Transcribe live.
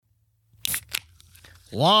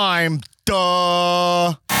Lime, duh.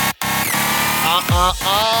 Yeah.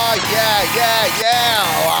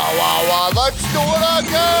 Wow. Let's do it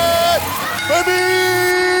again, baby.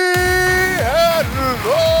 Hello.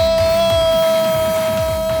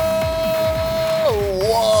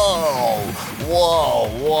 Whoa.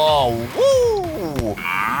 Woo.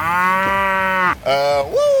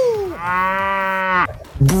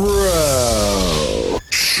 Bro.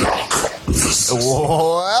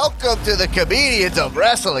 Welcome to the Comedians of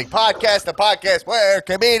Wrestling podcast, the podcast where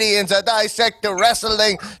comedians dissect the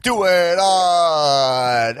wrestling to an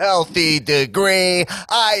unhealthy degree.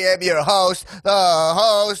 I am your host, the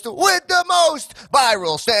host with the most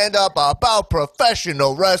viral stand-up about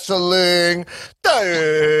professional wrestling,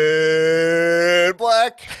 Dan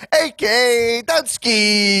Black, a.k.a.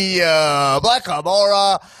 Dunsky, Black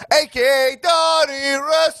Hamora, a.k.a. Donnie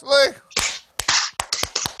Wrestling.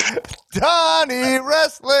 Donnie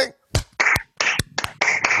Wrestling,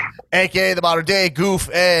 a.k.a. the modern day goof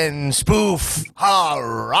and spoof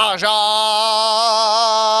Haraja.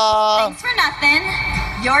 Thanks for nothing.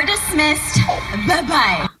 You're dismissed.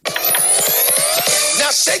 Bye-bye.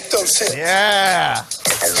 Now shake those hips. Yeah.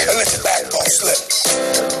 And let your backbone slip.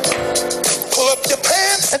 Pull up your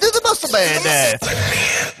pants. And do the muscle man dance.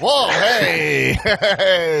 Whoa, hey.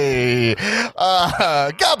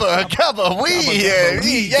 Gabba,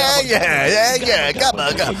 yeah,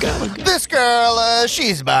 Gabba. This girl,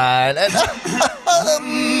 she's mine. And,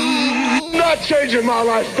 not changing my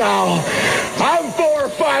lifestyle. I'm 4 or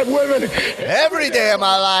 5 women every day of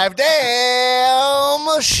my life.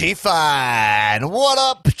 Damn, she fine. What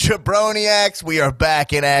up, jabroniacs? We are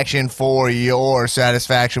back in action for your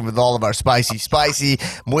satisfaction with all of our spicy,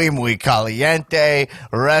 muy caliente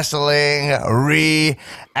wrestling reactions.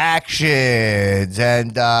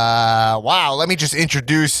 And wow, let me just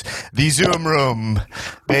introduce the Zoom Room,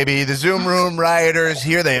 baby. The Zoom Room rioters,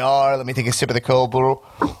 here they are. Let me take a sip of the cold brew.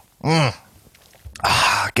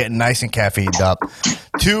 Getting nice and caffeined up.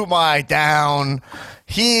 To my down,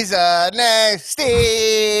 he's a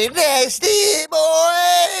nasty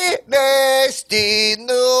boy, Nasty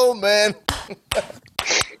Newman.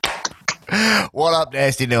 What up,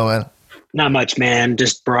 Nasty Newman? Not much, man.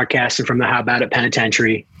 Just broadcasting from the How About It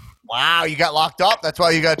Penitentiary. Wow, you got locked up? That's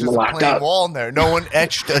why you got just a plain wall in there. No one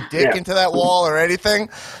etched a dick into that wall or anything?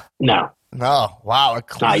 No. No, wow, a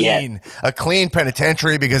clean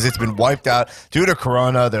penitentiary because it's been wiped out due to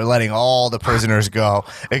Corona. They're letting all the prisoners go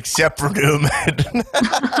except for Newman.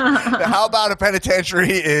 How about a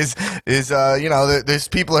penitentiary is these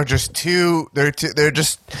people are just they're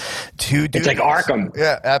just too. It's like Arkham.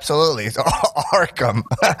 Yeah, absolutely. It's Arkham.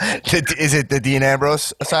 Is it the Dean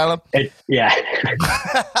Ambrose Asylum? Yeah.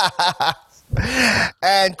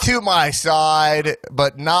 And to my side,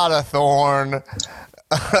 but not a thorn.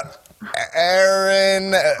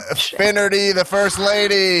 Erin Finnerty, the First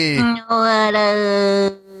Lady. What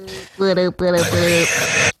up?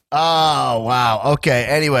 Oh, wow. Okay.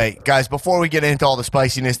 Anyway, guys, before we get into all the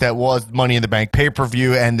spiciness that was Money in the Bank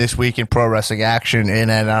pay-per-view and this week in pro wrestling action in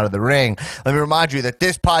and out of the ring, let me remind you that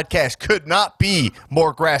this podcast could not be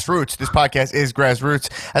more grassroots. This podcast is grassroots.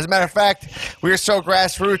 As a matter of fact, we are so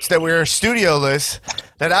grassroots that we are studioless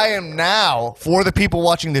that I am now, for the people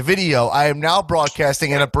watching the video, I am now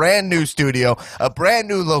broadcasting in a brand new studio, a brand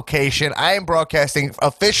new location. I am broadcasting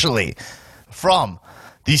officially from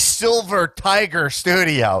the Silver Tiger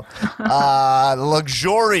Studio.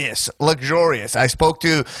 Luxurious. I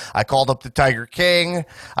called up the Tiger King.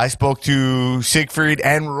 I spoke to Siegfried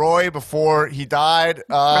and Roy before he died.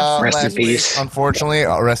 Rest in peace. Unfortunately,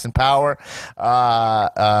 rest in power.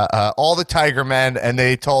 All the Tiger men, and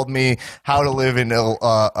they told me how to live in,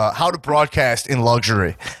 how to broadcast in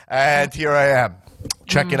luxury. And here I am.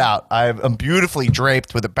 Check it out. I'm beautifully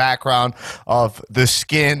draped with a background of the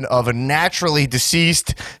skin of a naturally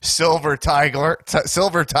deceased silver tiger.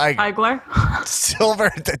 Tigler?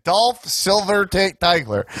 Dolph Silver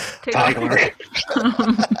Tigler.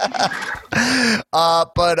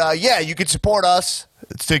 But yeah, you can support us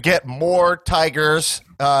to get more tigers,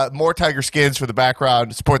 more tiger skins for the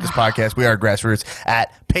background. Support this podcast. We are grassroots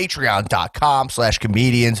at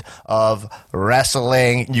patreon.com/comedians of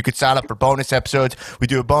wrestling. You could sign up for bonus episodes. We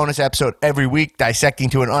do a bonus episode every week dissecting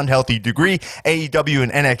to an unhealthy degree AEW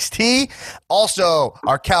and NXT. Also,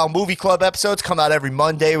 our Cal Movie Club episodes come out every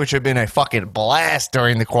Monday, which have been a fucking blast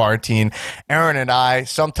during the quarantine. Aaron and I,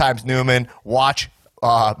 sometimes Newman, watch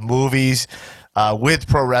movies with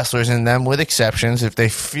pro wrestlers in them, with exceptions. If they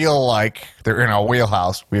feel like they're in our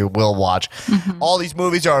wheelhouse, we will watch. Mm-hmm. All these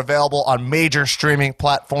movies are available on major streaming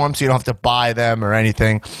platforms, so you don't have to buy them or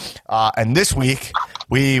anything. And this week,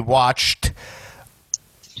 we watched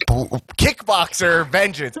Kickboxer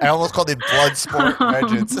Vengeance. I almost called it Bloodsport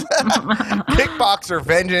Vengeance. Kickboxer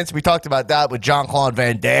Vengeance. We talked about that with Jean-Claude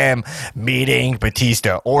Van Damme meeting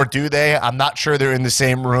Batista. Or do they? I'm not sure they're in the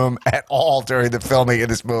same room at all during the filming of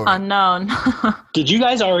this movie. Unknown. Did you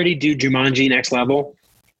guys already do Jumanji Next Level?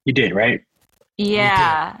 You did, right?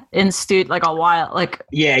 Yeah, like a while, like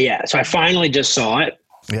Yeah. So I finally just saw it.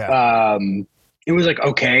 Yeah. It was like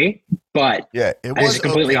okay, but Yeah, it this was is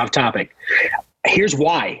completely okay. off topic. Here's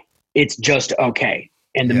why it's just okay,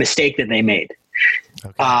 and the mistake that they made.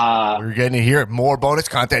 Okay. We're getting to hear more bonus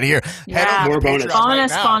content here. Head Yeah. over to More Patreon right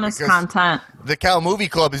now bonus because content. The Cal Movie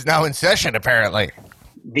Club is now in session, apparently.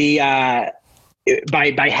 The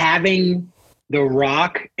by having The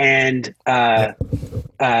Rock and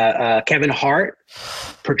Kevin Hart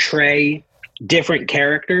portray different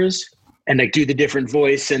characters and like do the different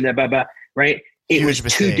voice and the blah blah, right? It Huge was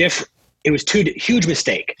too mistake. different. It was huge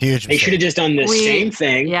mistake. Huge They should have just done the same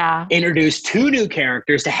thing. Yeah. Introduced 2 new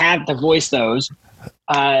characters to have to voice those.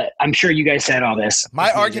 I'm sure you guys said all this.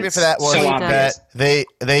 My argument for that was so obvious. obvious.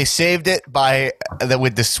 that they saved it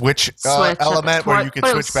with the switch Switch element where you could but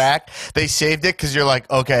it switch was- back. They saved it because you're like,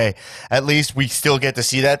 okay, at least we still get to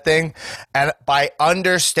see that thing. And I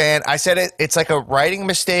said it's like a writing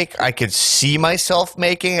mistake I could see myself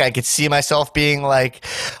making. I could see myself being like,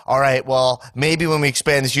 all right, well, maybe when we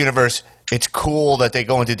expand this universe, it's cool that they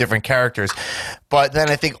go into different characters. But then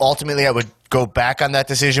I think ultimately I would go back on that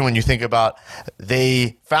decision when you think about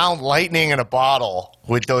they found lightning in a bottle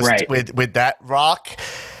with those Right. with that Rock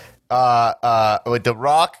with the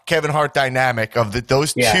Rock Kevin Hart dynamic of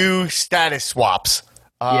those Yeah. 2 status swaps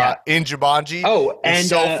in Jumanji. Oh, is and,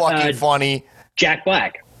 so fucking funny. Jack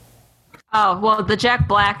Black. Oh, well, the Jack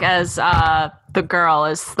Black as the girl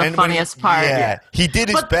is the And when funniest part. Yeah, he did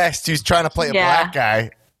his But- best. He was trying to play a Yeah. black guy.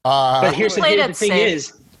 But here's the played thing it safe.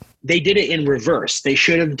 is, they did it in reverse. They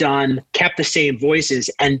should have kept the same voices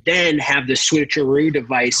and then have the switcheroo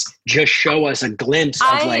device just show us a glimpse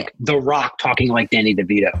of like The Rock talking like Danny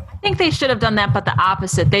DeVito. I think they should have done that, but the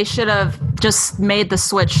opposite. They should have just made the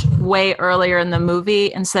switch way earlier in the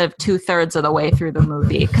movie instead of 2/3 of the way through the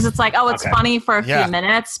movie. Because it's like, oh, it's Okay. funny for a Yeah. few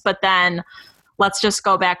minutes, but then let's just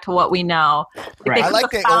go back to what we know. Right. I could like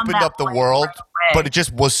have they found opened that up the point world, right away. but it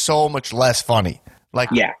just was so much less funny. Like,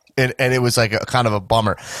 Yeah. and it was like a kind of a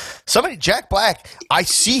bummer. Jack Black, I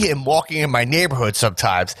see him walking in my neighborhood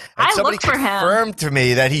sometimes, and I somebody look for him. confirmed to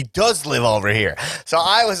me that he does live over here. So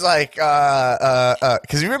I was like,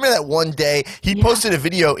 because you remember that one day he posted a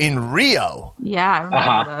video in Rio, Yeah, I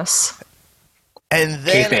remember this. and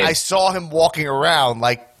then Kayfabe. I saw him walking around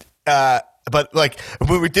but like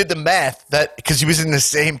when we did the math that because he was in the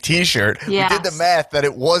same T-shirt, we did the Yes. math that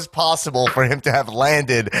it was possible for him to have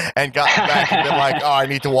landed and gotten back and been like, oh, I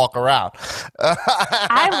need to walk around.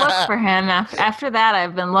 I look for him. After that,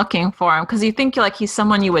 I've been looking for him because you think like he's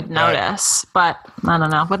someone you would notice, but I don't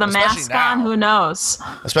know. With a Especially mask now. on, who knows?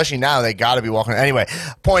 Especially now, they got to be walking. Anyway,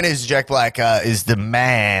 point is, Jack Black is the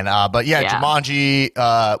man. But yeah, Yeah.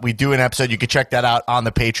 Jumanji, we do an episode. You can check that out on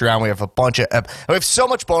the Patreon. We have a bunch of, we have so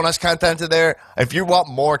much bonus content in there. If you want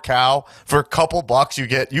more cow, for a couple bucks,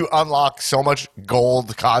 you unlock so much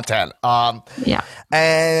gold content. Yeah.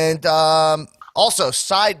 And also,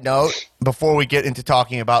 side note, before we get into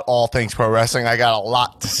talking about all things pro wrestling, I got a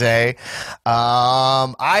lot to say.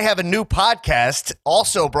 I have a new podcast,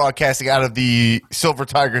 also broadcasting out of the Silver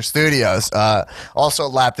Tiger Studios, also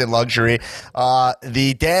Lapped in Luxury.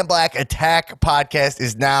 The Dan Black Attack podcast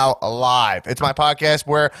is now live. It's my podcast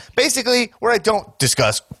where I don't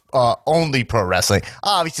discuss only pro wrestling.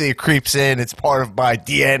 Obviously, it creeps in. It's part of my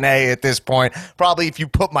DNA at this point. Probably if you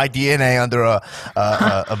put my DNA under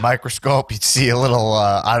a microscope, you'd see a little,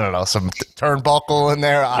 I don't know, some turnbuckle in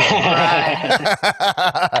there. I don't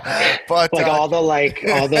know. But Like all the like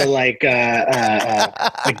the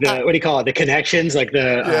what do you call it? The connections, like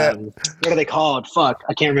the what are they called? Fuck,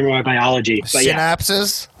 I can't remember my biology. But yeah,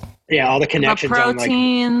 synapses. yeah, all the The connections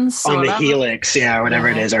proteins. on the whatever. helix, yeah, whatever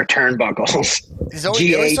it is, are turnbuckles. He's always-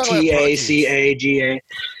 they always talk about proteins. GATACAGA.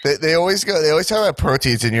 They always talk about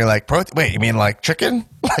proteins, and you're like, wait, you mean like chicken?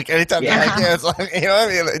 Like anytime they're like, yeah, it's like, you know what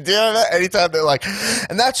I mean? Like, do you know that? Anytime they're like,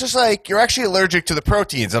 and that's just like, you're actually allergic to the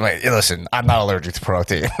proteins. I'm like, hey, listen, I'm not allergic to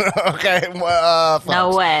protein. Okay? No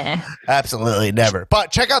folks. way. Absolutely never.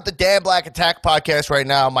 But check out the Dan Black Attack podcast right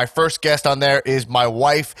now. My first guest on there is my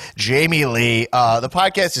wife, Jamie Lee. The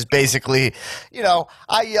podcast is based basically,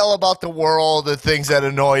 I yell about the world and things that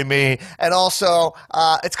annoy me. And also,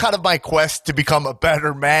 it's kind of my quest to become a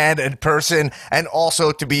better man and person, and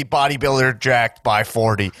also to be bodybuilder jacked by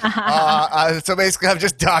 40. So basically, I'm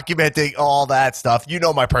just documenting all that stuff. You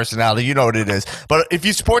know my personality. You know what it is. But if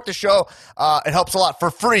you support the show, it helps a lot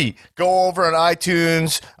for free. Go over on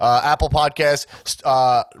iTunes, Apple Podcasts,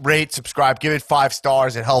 rate, subscribe, give it 5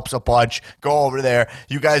 stars. It helps a bunch. Go over there.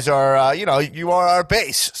 You guys are, you are our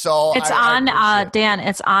base. So it's on, Dan,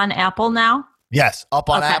 it's on Apple now? Yes, up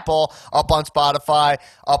on Apple, up on Spotify,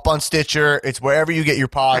 up on Stitcher. It's wherever you get your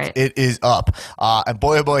pods. Right. It is up. And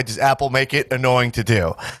boy, oh boy, does Apple make it annoying to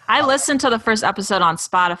do. I listened to the first episode on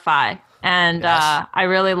Spotify, and I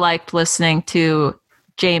really liked listening to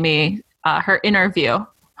Jamie, her interview.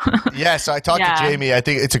 Yes, I talked to Jamie. I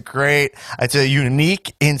think it's a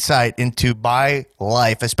unique insight into my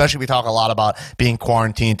life, especially we talk a lot about being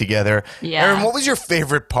quarantined together. Yeah. Erin, what was your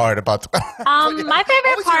favorite part about my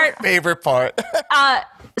favorite part?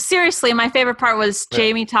 Seriously, my favorite part was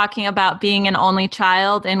Jamie talking about being an only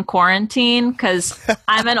child in quarantine, because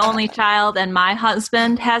I'm an only child and my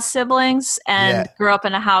husband has siblings and grew up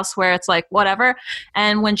in a house where it's like whatever.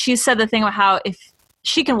 And when she said the thing about how if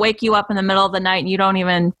she can wake you up in the middle of the night and you don't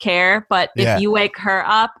even care, but if you wake her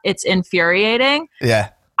up, it's infuriating. Yeah.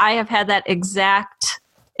 I have had that exact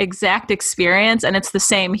experience, and it's the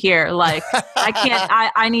same here. Like, I can't,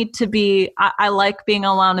 I need to be, I like being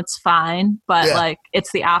alone. It's fine. But like,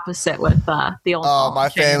 it's the opposite with the old. Oh, my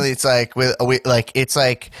family. It's like,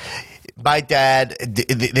 my dad,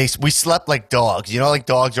 we slept like dogs. Like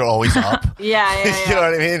dogs are always up. Yeah. You know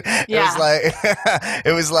what I mean? Yeah.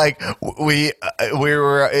 It was like we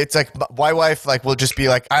were. It's like my wife. Like we'll just be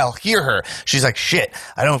like, I'll hear her. She's like, shit,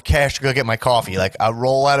 I don't have cash to go get my coffee. Like I'll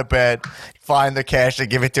roll out of bed, find the cash to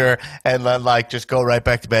give it to her, and then like just go right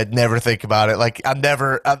back to bed. Never think about it. Like I'm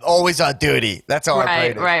always on duty. That's how I play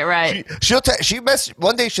it. Right.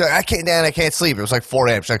 One day she's like, I can't sleep. It was like 4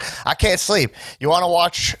 a.m. She's like, I can't sleep. You want to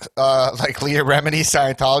watch like Leah Remini's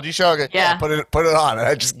Scientology show? Go, put it on, and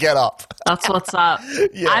I just get up. That's what's up.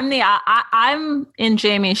 I'm in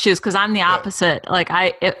Jamie's shoes because I'm the opposite. Like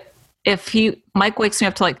if Mike wakes me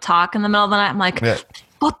up to like talk in the middle of the night, I'm like,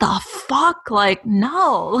 what the fuck? Like,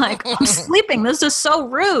 no, like I'm sleeping. This is so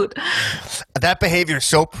rude. That behavior is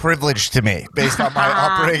so privileged to me based on my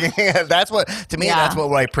upbringing. That's what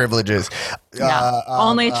white privilege is.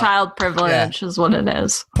 Only child privilege is what it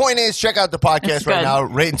is. Point is, check out the podcast right now.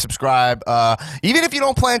 Rate and subscribe. Even if you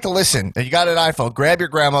don't plan to listen and you got an iPhone, grab your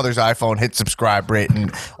grandmother's iPhone, hit subscribe, rate,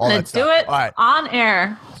 and all that stuff. Do it on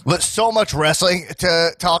air. So much wrestling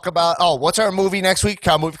to talk about. Oh, what's our movie next week?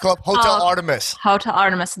 Cow Movie Club? Hotel Artemis. Hotel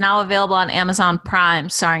Artemis, now available on Amazon Prime,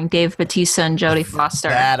 starring Dave Bautista and Jodie Foster.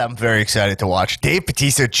 That I'm very excited to watch. Dave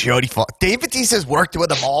Bautista, Jodie Foster. Dave Bautista's worked with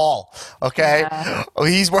them all. Okay,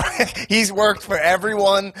 he's worked for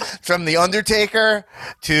everyone from The Undertaker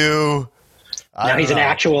to. Now he's an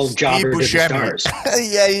actual jobber to the stars.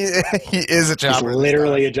 Yeah, he is a jobber. He's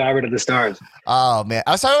literally a jobber to the stars. Oh, man.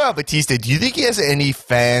 I was talking about Batista. Do you think he has any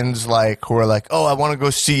fans like who are like, oh, I want to go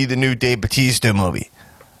see the new Dave Bautista movie?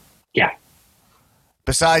 Yeah.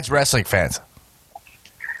 Besides wrestling fans?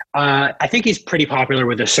 I think he's pretty popular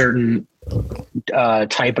with a certain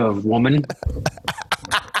type of woman.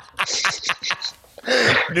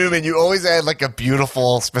 Newman, you always had like a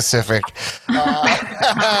beautiful specific.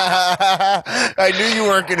 I knew you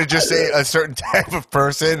weren't going to just say a certain type of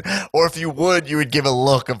person, or if you would give a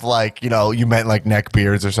look of like, you meant like neck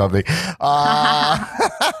beards or something.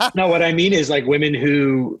 No, what I mean is like women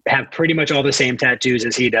who have pretty much all the same tattoos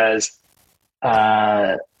as he does,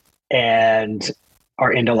 and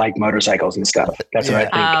are into like motorcycles and stuff. That's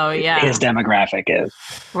what I think his demographic is.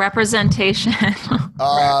 Representation.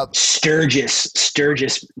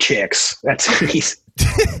 Sturgis chicks. That's what he's.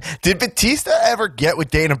 Did Batista ever get with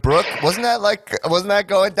Dana Brooke? Wasn't that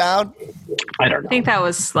going down? I don't know. I think that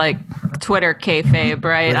was like Twitter kayfabe,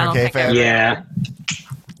 right? I don't think. Yeah.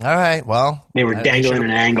 All right. Well, they were dangling an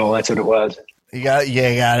angle. That's what it was. You got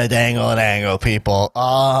to dangle an angle, people.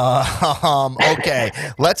 Okay,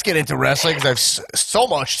 let's get into wrestling because I have so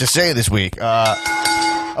much to say this week.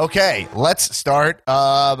 Okay, let's start.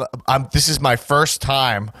 This is my first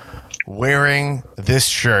time wearing this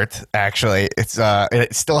shirt. Actually, it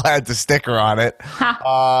still had the sticker on it.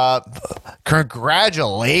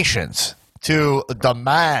 Congratulations to the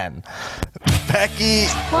man, Becky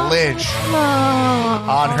Lynch,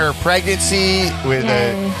 on her pregnancy with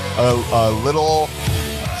a little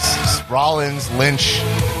Rollins Lynch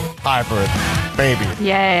hybrid baby.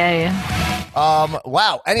 Yay.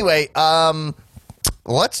 Wow. Anyway,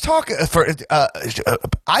 let's talk it's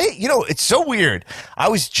so weird. I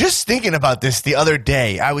was just thinking about this the other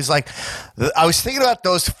day. I was thinking about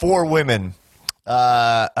those 4 women,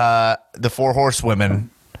 the 4 horsewomen.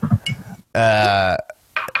 I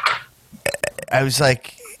was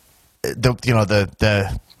like,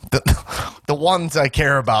 the ones I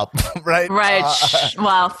care about, right? Right.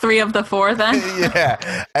 Well, 3 of the 4 then.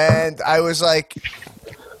 Yeah, and I was like.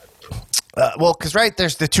 Because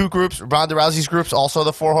there's the 2 groups, Ronda Rousey's groups, also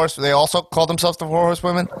the 4 horse. They also call themselves the 4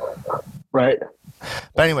 horsewomen, right?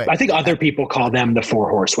 But anyway, I think other people call them the 4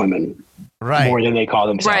 horsewomen, right? More than they call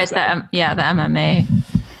themselves. Right. The MMA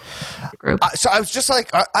group. So I was just like,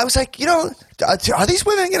 are these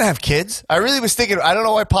women going to have kids? I really was thinking, I don't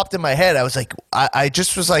know why it popped in my head. I was like, I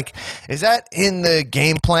just was like, is that in the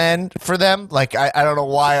game plan for them? Like, I don't know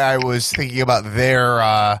why I was thinking about their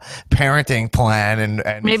parenting plan and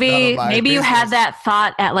maybe you had that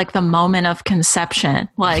thought at like the moment of conception.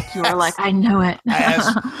 Like you were like, I knew it. As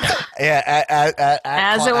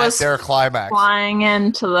it was their climax. Flying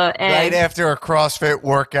into the egg. Right after a CrossFit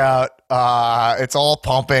workout, it's all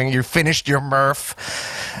pumping. You finished your Murph.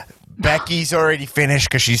 Becky's already finished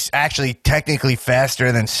because she's actually technically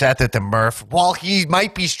faster than Seth at the Murph. While he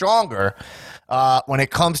might be stronger, when it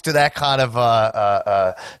comes to that kind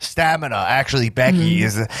of stamina, actually Becky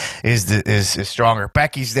is stronger.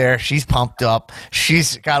 Becky's there. She's pumped up.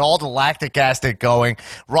 She's got all the lactic acid going.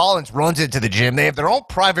 Rollins runs into the gym. They have their own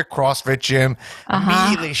private CrossFit gym.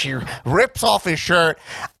 Immediately, she rips off his shirt.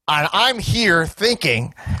 And I'm here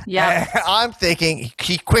thinking, I'm thinking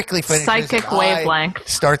he quickly finishes. Psychic wavelength.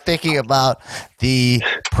 Start thinking about the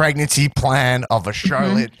pregnancy plan of a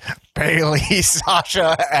Charlotte, Bailey,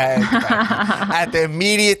 Sasha, and at the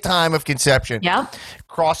immediate time of conception. Yep.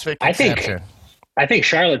 CrossFit conception. I think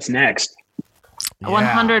Charlotte's next.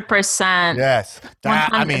 100%. Yes.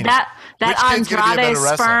 That Andrade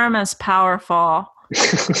sperm is powerful.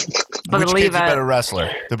 Which kid's a better wrestler?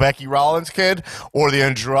 The Becky Rollins kid or the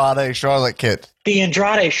Andrade Charlotte kid? The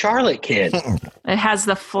Andrade Charlotte kid. It has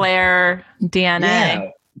the Flair DNA.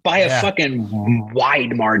 Yeah, by a fucking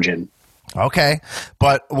wide margin. Okay.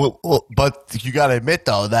 But you got to admit,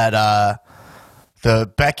 though, that the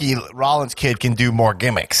Becky Rollins kid can do more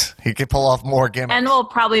gimmicks. He can pull off more gimmicks. And will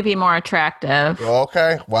probably be more attractive.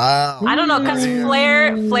 Okay. Wow. I don't know, because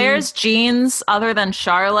Flair's genes, other than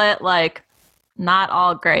Charlotte, like, not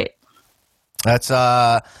all great. That's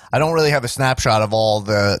I don't really have a snapshot of all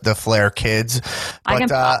the Flair kids,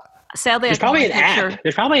 but sadly, there's probably an app.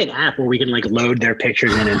 There's probably an app where we can like load their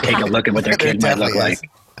pictures in and take a look at what their kid might look like.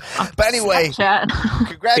 But anyway,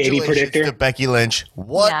 congratulations to Becky Lynch.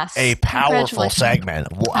 What a powerful segment.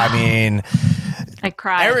 I mean, I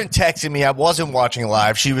cried. Erin texted me. I wasn't watching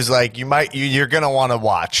live. She was like, you're going to want to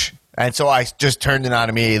watch. And so I just turned it on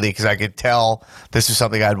immediately because I could tell this is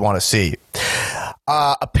something I'd want to see.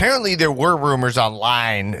 Apparently, there were rumors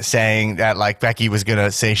online saying that like Becky was going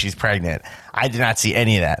to say she's pregnant. I did not see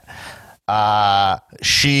any of that.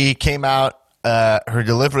 She came out. Her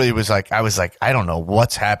delivery was like, I was like, I don't know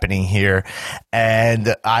what's happening here.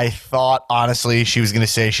 And I thought, honestly, she was going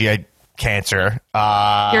to say she had cancer.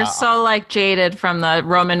 You're so like jaded from the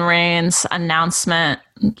Roman Reigns announcement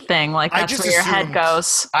thing. Like that's where your head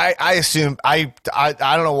goes. I assumed I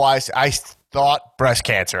don't know why I thought breast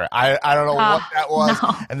cancer. I don't know what that was.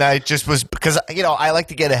 No. And I just was because I like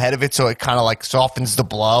to get ahead of it so it kind of like softens the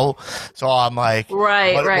blow. So I'm like,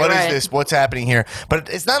 what is this? What's happening here? But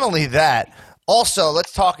it's not only that. Also,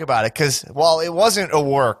 let's talk about it because while it wasn't a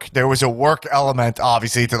work, there was a work element,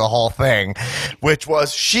 obviously, to the whole thing, which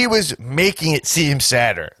was she was making it seem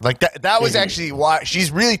sadder. Like that was actually why she's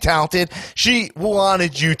really talented. She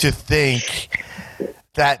wanted you to think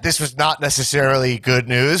that this was not necessarily good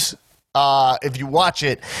news. If you watch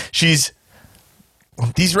it,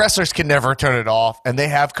 these wrestlers can never turn it off, and they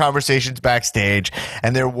have conversations backstage,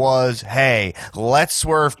 and there was, hey, let's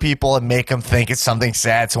swerve people and make them think it's something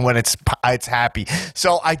sad, so when it's happy.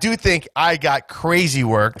 So I do think I got crazy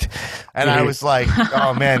worked, and I was like,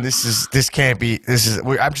 oh, man, this can't be,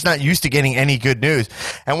 I'm just not used to getting any good news.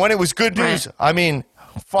 And when it was good news, I mean,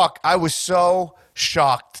 fuck, I was so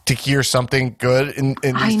shocked to hear something good in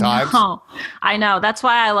these times. I know. That's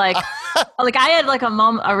why I like I had like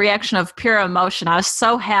a reaction of pure emotion. I was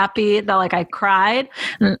so happy that like I cried.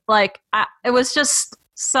 And like it was just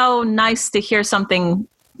so nice to hear something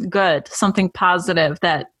good, something positive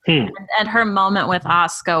and her moment with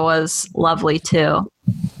Asuka was lovely too.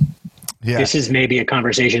 Yeah. This is maybe a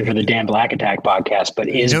conversation for the Dan Black Attack podcast, but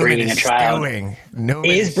is bringing a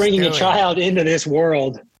child into this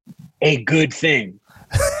world a good thing?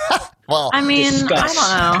 Well, I mean, discuss.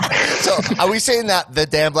 I don't know. so are we saying that the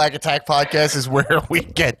Dan Black Attack podcast is where we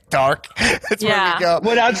get dark? That's where Yeah. we go.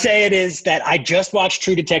 What I'm saying is that I just watched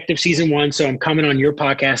True Detective season 1, so I'm coming on your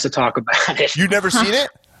podcast to talk about it. You never seen it?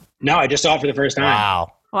 No, I just saw it for the first time.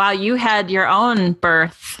 Wow. Wow, you had your own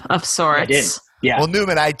birth of sorts. I did. Yeah. Well,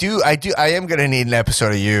 Newman, I am going to need an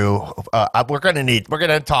episode of you. We're going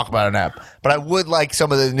to talk about an app, but I would like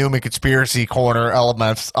some of the Newman conspiracy corner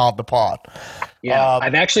elements of the pod. Yeah.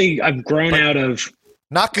 I've grown out of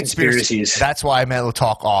Not conspiracies. That's why I meant to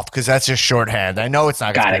talk off, because that's just shorthand. I know it's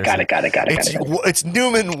not conspiracy. Got it. It's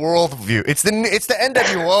Newman worldview. It's the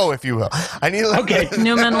NWO, if you will. I need Okay.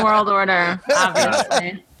 Newman World Order,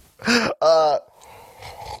 obviously.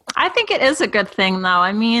 I think it is a good thing, though.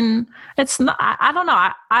 I mean, it's not, I don't know.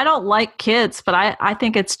 I don't like kids, but I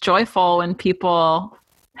think it's joyful when people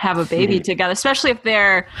have a baby together, especially if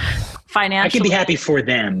they're financially. I can be happy for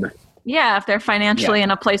them. Yeah, if they're financially in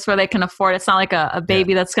a place where they can afford it. It's not like a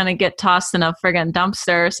baby that's going to get tossed in a friggin'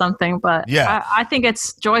 dumpster or something. But I think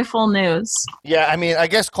it's joyful news. Yeah, I mean, I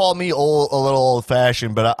guess call me a little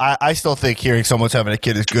old-fashioned, but I still think hearing someone's having a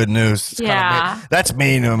kid is good news. It's that's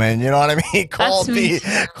me, Newman. You know what I mean? Call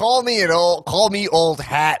me old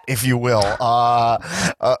hat, if you will, or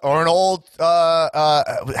an old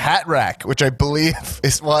hat rack, which I believe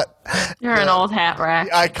is what. You're an old hat rack.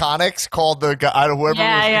 Iconics called the guy, whoever was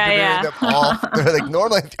them off. They're like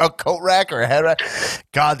normally a coat rack or a head rack.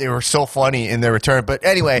 God, they were so funny in their return. But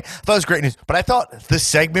anyway, I thought it was great news. But I thought this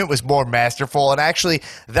segment was more masterful. And actually,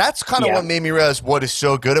 that's kind of what made me realize what is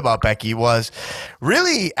so good about Becky was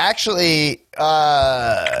really actually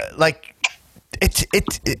like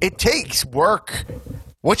it takes work.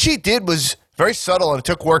 What she did was very subtle and it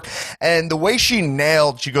took work. And the way she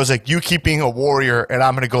goes like, you keep being a warrior and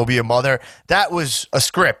I'm going to go be a mother. That was a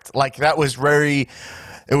script. Like that was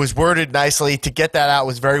it was worded nicely. To get that out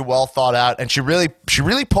was very well thought out. And she really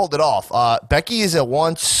pulled it off. Becky is at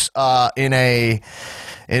once in a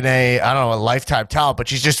I don't know, a lifetime talent, but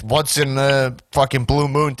she's just once in a fucking blue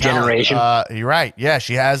moon talent. Generation. You're right. Yeah.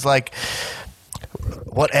 She has like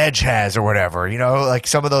what Edge has or whatever, you know, like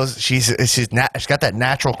some of those. She's got that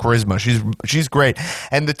natural charisma. She's great,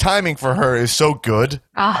 and the timing for her is so good.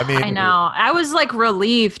 I mean, I know. I was like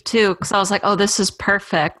relieved too, because I was like, oh, this is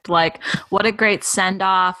perfect. Like, what a great send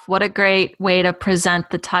off. What a great way to present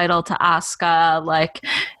the title to Asuka. Like,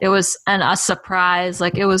 it was a surprise.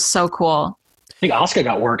 Like, it was so cool. I think Asuka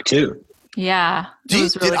got work too. Yeah, it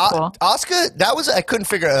was really cool. Asuka, I couldn't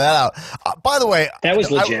figure that out. By the way, that was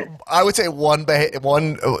legit. I would say one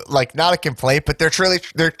like not a complaint, but they're trying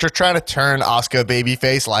to turn Asuka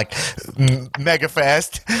babyface like mega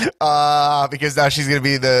fast because now she's gonna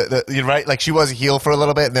be the right, like she was a heel for a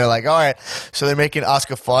little bit, and they're like, all right, so they're making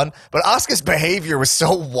Asuka fun, but Asuka's behavior was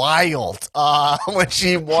so wild when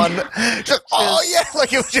she won. She's like, oh yeah,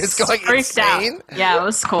 like it was just going insane. Out. Yeah, it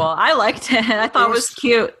was cool. I liked it. I thought it was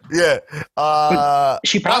cute. Yeah.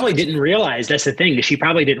 She probably didn't realize, that's the thing, she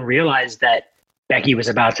probably didn't realize that Becky was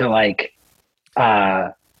about to like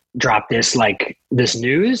drop this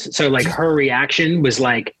news. So like her reaction was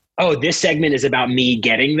like, oh, this segment is about me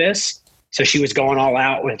getting this. So she was going all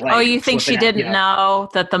out with like, oh, you think she didn't know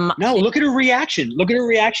that no, look at her reaction. Look at her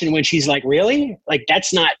reaction when she's like, really? Like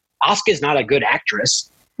that's not, Asuka's not a good actress.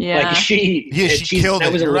 Yeah, like she killed it.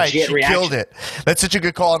 That was a legit reaction. Killed it. That's such a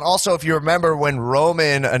good call. And also, if you remember when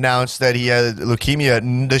Roman announced that he had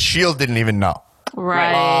leukemia, the Shield didn't even know.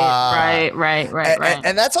 Right.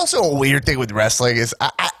 And that's also a weird thing with wrestling is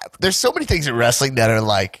there's so many things in wrestling that are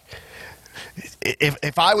like,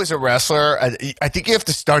 if I was a wrestler, I think you have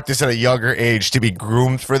to start this at a younger age to be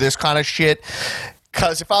groomed for this kind of shit.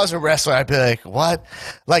 Because if I was a wrestler, I'd be like, what?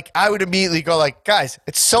 Like, I would immediately go like, guys,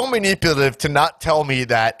 it's so manipulative to not tell me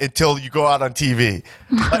that until you go out on TV,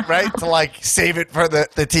 right? To like save it for the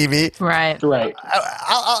TV. Right.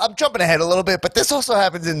 I'm jumping ahead a little bit, but this also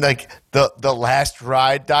happens in like the Last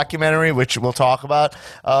Ride documentary, which we'll talk about.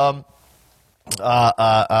 I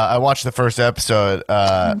watched the first episode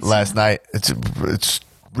last night. It's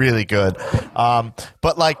really good.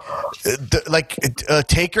 But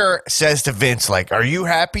Taker says to Vince, like, are you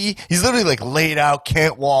happy? He's literally like laid out,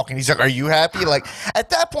 can't walk. And he's like, are you happy? Like at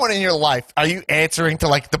that point in your life, are you answering to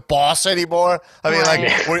like the boss anymore? I mean,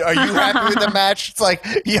 like, are you happy with the match? It's like,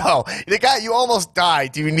 yo, the guy, you almost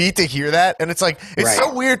died. Do you need to hear that? And it's like, it's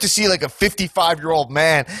so weird to see like a 55-year-old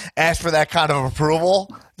man ask for that kind of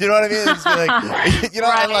approval. You know what I mean? It's like, you know,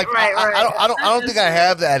 Right, I'm like, right. I don't think I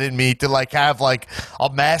have that in me to like have like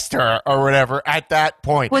a master or whatever at that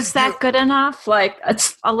point. Was that good enough? Like,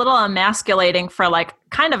 it's a little emasculating for like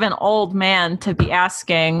kind of an old man to be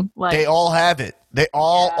asking. Like, They all have it. They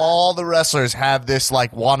all the wrestlers have this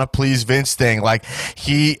like wanna please Vince thing. Like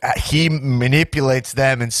he manipulates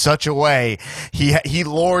them in such a way. He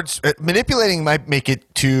lords manipulating might make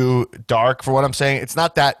it too dark for what I'm saying. It's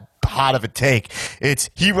not that hot of a take. It's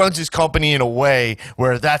he runs his company in a way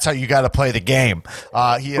where that's how you got to play the game.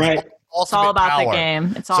 He has Right. it's all about the power.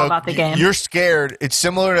 game. It's all So about the game. You're scared. It's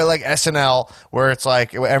similar to like SNL, where it's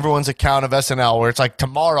like everyone's account of SNL, where it's like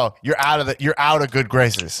tomorrow you're out of good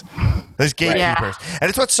graces. There's gatekeepers, and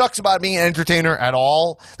it's what sucks about being an entertainer at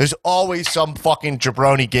all. There's always some fucking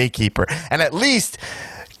jabroni gatekeeper, and at least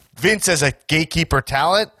Vince as a gatekeeper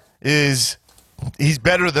talent is. He's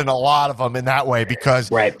better than a lot of them in that way because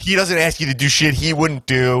he doesn't ask you to do shit he wouldn't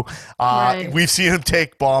do. We've seen him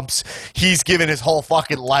take bumps. He's given his whole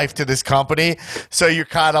fucking life to this company. So you're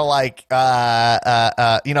kind of like,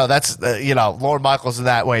 that's, Lorne Michaels in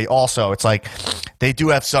that way also. It's like they do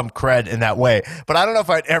have some cred in that way. But I don't know if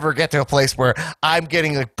I'd ever get to a place where I'm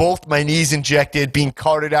getting like both my knees injected, being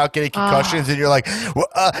carted out, getting concussions, and you're like,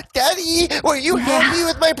 Daddy, were you happy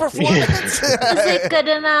with my performance? Is it good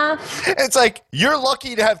enough? It's like, you're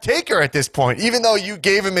lucky to have Taker at this point, even though you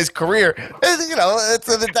gave him his career. You know,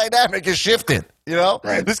 the dynamic is shifted. You know,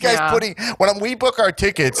 this guy's putting when we book our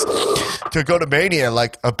tickets to go to Mania,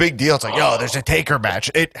 like a big deal. It's like, yo, there's a Taker match.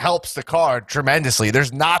 It helps the card tremendously.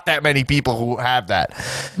 There's not that many people who have that.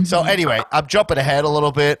 So anyway, I'm jumping ahead a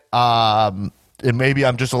little bit. And maybe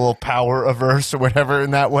I'm just a little power averse or whatever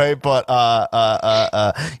in that way. But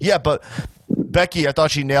but Becky, I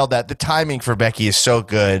thought she nailed that. The timing for Becky is so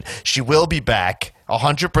good. She will be back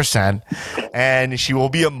 100%, and she will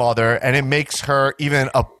be a mother, and it makes her even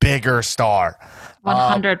a bigger star.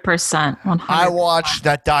 100%. 100%. I watched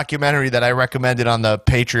that documentary that I recommended on the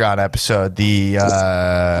Patreon episode, the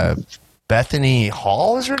Bethany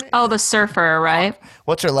Hall is her name? Oh, the surfer, right?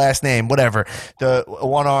 What's her last name? Whatever. The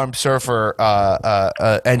one-armed surfer,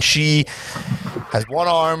 and she has one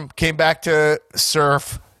arm, came back to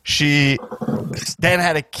surf. She then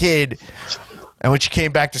had a kid, and when she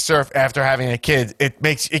came back to surf after having a kid,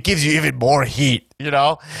 it gives you even more heat, you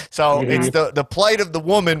know? So it's the plight of the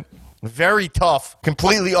woman, very tough,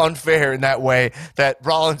 completely unfair in that way that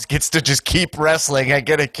Rollins gets to just keep wrestling and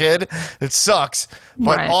get a kid. It sucks.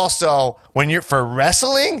 But also, when you're for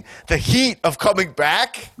wrestling, the heat of coming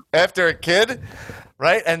back after a kid,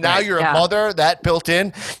 right? And now you're a mother, that built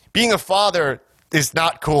in. Being a father is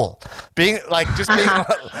not cool. Being like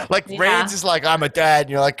Reigns is like, I'm a dad, and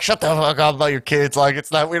you're like, shut the fuck up about your kids. Like,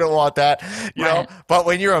 it's not, we don't want that, you know. But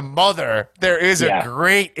when you're a mother, there is a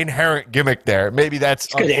great inherent gimmick there. Maybe that's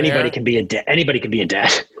because anybody can be a dad. Anybody can be a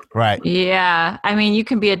dad. Right. Yeah. I mean, you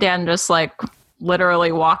can be a dad and just like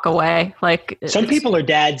literally walk away. Like some people are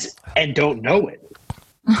dads and don't know it.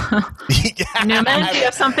 Newman, do you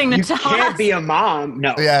have something to tell us? You can't be a mom.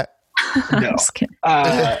 No. Yeah. No.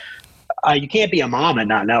 You can't be a mom and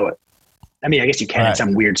not know it. I mean, I guess you can in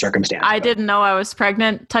some weird circumstance. I didn't know I was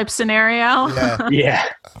pregnant type scenario. Yeah.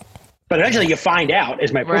 But eventually you find out,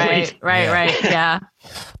 is my point. Right. Yeah.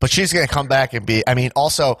 But she's going to come back and be, I mean,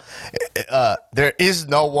 also, there is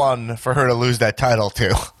no one for her to lose that title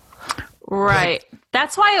to. Right.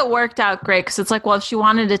 That's why it worked out great, because it's like, well, if she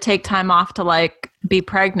wanted to take time off to like be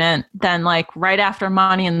pregnant, then like right after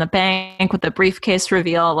Money in the Bank with the briefcase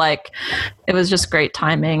reveal, like it was just great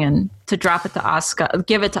timing, and to drop it to Asuka,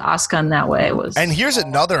 give it to Asuka in that way was. And here's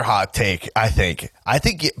another hot take. I think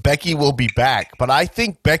Becky will be back, but I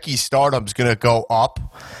think Becky's stardom's going to go up.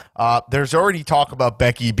 There's already talk about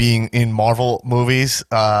Becky being in Marvel movies.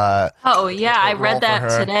 I read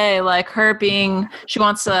that today. Like she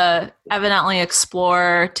wants to evidently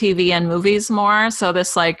explore TV and movies more. So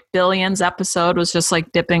this like Billions episode was just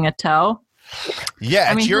like dipping a toe. Yeah,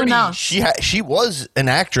 I mean, who knows? She was an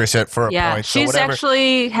actress for a point. So she's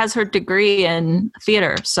actually has her degree in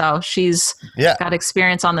theater, so she's got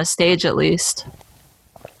experience on the stage at least.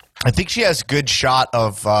 I think she has a good shot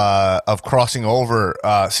of crossing over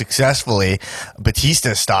successfully,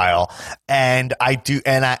 Batista style, and I do,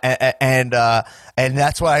 and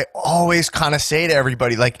that's what I always kind of say to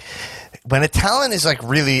everybody. Like when a talent is like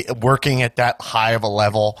really working at that high of a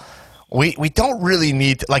level, we don't really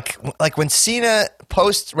need to, like when Cena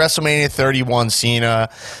post WrestleMania 31, Cena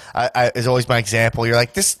is always my example. You're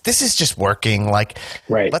like this is just working. Like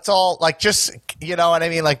let's all like just You know what I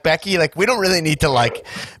mean? Like Becky, like we don't really need to like.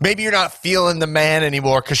 Maybe you're not feeling the man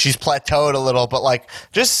anymore because she's plateaued a little, but like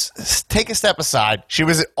just take a step aside. She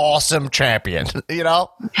was an awesome champion. You know,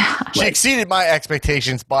 she exceeded my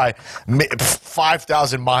expectations by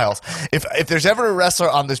 5,000 miles. If there's ever a wrestler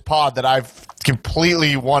on this pod that I've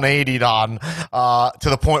completely 180'd on to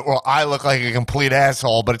the point where I look like a complete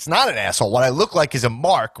asshole, but it's not an asshole. What I look like is a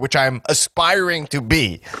mark, which I'm aspiring to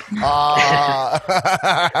be.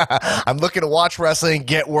 I'm looking to watch wrestling,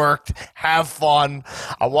 get worked, have fun.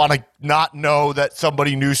 I want to not know that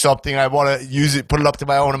somebody knew something. I want to use it, put it up to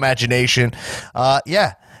my own imagination.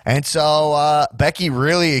 Yeah. And so Becky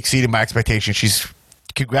really exceeded my expectations.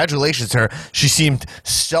 Congratulations to her. She seemed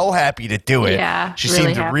so happy to do it. Yeah, she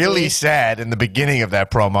seemed really sad in the beginning of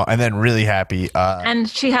that promo and then really happy. And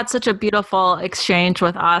she had such a beautiful exchange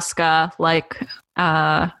with Asuka, like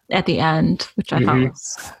at the end, which I thought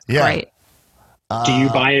was great. Do you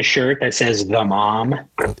buy a shirt that says "The Mom"?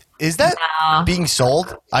 Is that being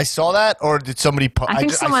sold? I saw that, or did somebody? I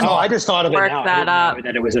think someone. I just thought of it now. That I didn't know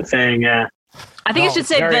that it was a thing. Yeah. I think it should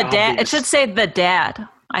say the dad. It should say the dad.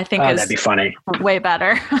 I think that'd be funny. Way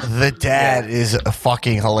better. The dad is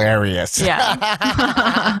fucking hilarious. Yeah.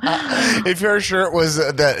 If your shirt was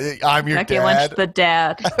that I'm your Becky dad. Lynch, the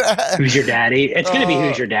dad. Who's your daddy? It's going to be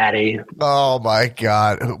Who's Your Daddy. Oh my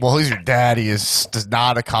God. Well, Who's Your Daddy does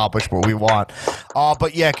not accomplish what we want.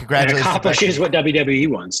 But yeah, congratulations. It accomplishes what WWE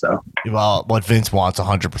wants, though. Well, what Vince wants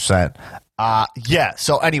 100%. Yeah.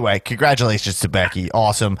 So anyway, congratulations to Becky.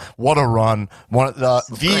 Awesome. What a run. One of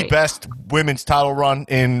the best women's title run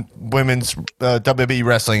in women's WWE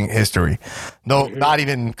wrestling history. No, not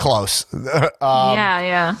even close.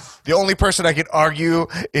 Yeah. The only person I could argue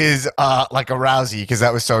is like a Rousey because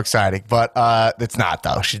that was so exciting. But it's not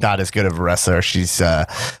though. She's not as good of a wrestler.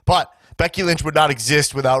 But Becky Lynch would not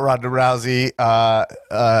exist without Ronda Rousey at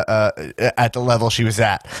the level she was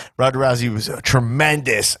at. Ronda Rousey was a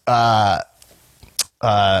tremendous.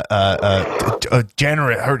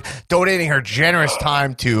 Donating her generous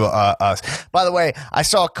time to us. By the way, I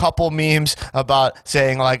saw a couple memes about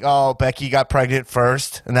saying like, "Oh, Becky got pregnant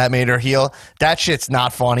first, and that made her heel." That shit's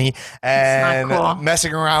not funny, and not cool.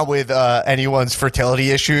 Messing around with anyone's fertility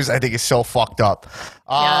issues, I think is so fucked up.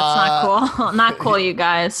 Yeah, that's not cool. Not cool, you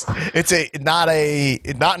guys. It's not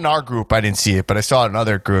in our group. I didn't see it, but I saw it in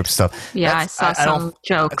other group stuff. Yeah, I saw some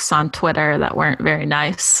jokes on Twitter that weren't very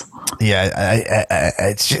nice. Yeah,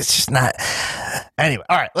 it's just not. Anyway,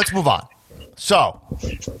 all right, let's move on. So,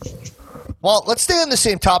 well, let's stay on the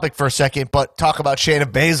same topic for a second, but talk about Shayna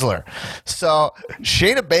Baszler. So,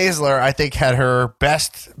 Shayna Baszler, I think, had her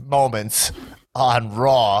best moments on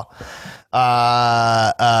Raw.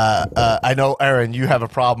 I know, Aaron, you have a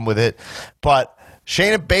problem with it, but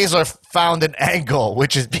Shayna Baszler found an angle,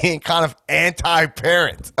 which is being kind of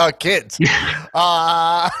anti-parent, kids.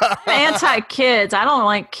 Anti-kids. I don't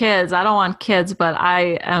like kids. I don't want kids, but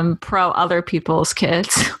I am pro other people's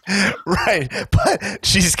kids. Right. But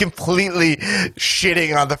she's completely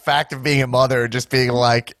shitting on the fact of being a mother, just being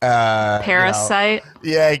like... Parasite.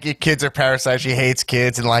 Yeah, kids are parasites. She hates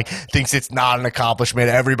kids and like thinks it's not an accomplishment.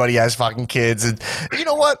 Everybody has fucking kids. And you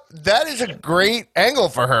know what? That is a great angle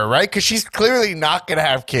for her, right? Because she's clearly not going to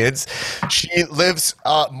have kids. She lives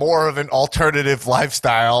more of an alternative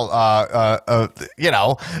lifestyle,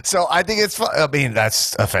 So I think it's fun. I mean,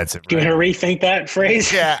 that's offensive. Do you want to rethink that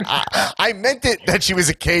phrase? Yeah, I meant it that she was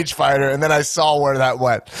a cage fighter, and then I saw where that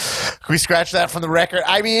went. Can we scratch that from the record?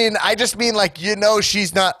 I mean, I just mean like,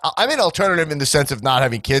 she's not. I mean, alternative in the sense of not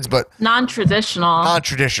having kids, but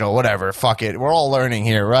non-traditional, whatever. Fuck it. We're all learning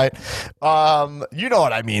here, right? You know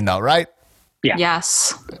what I mean, though, right? Yeah.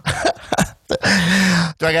 Yes.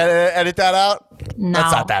 Do I gotta edit that out? No.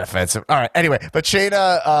 That's not that offensive. All right. Anyway, but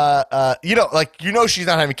Shayna, she's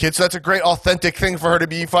not having kids, so that's a great authentic thing for her to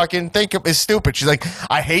be fucking is stupid. She's like,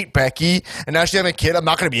 I hate Becky, and now she's having a kid. I'm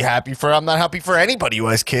not gonna be happy for her. I'm not happy for anybody who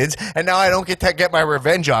has kids, and now I don't get my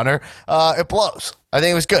revenge on her. It blows. I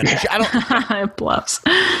think it was good. It blows.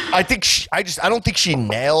 I don't think she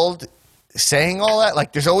nailed saying all that.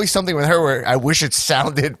 Like, there's always something with her where I wish it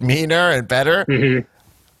sounded meaner and better. Mm-hmm.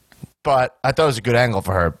 But I thought it was a good angle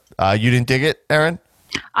for her. You didn't dig it, Aaron?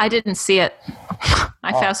 I didn't see it.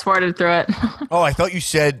 I fast forwarded through it. Oh, I thought you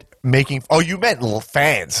said making. Oh, you meant little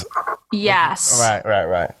fans. Yes.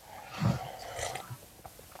 Right.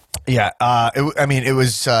 Yeah. It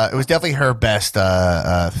was definitely her best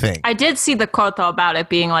thing. I did see the quote though about it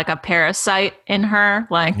being like a parasite in her.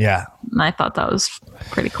 Like, yeah. And I thought that was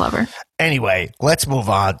pretty clever. Anyway, let's move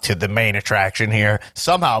on to the main attraction here.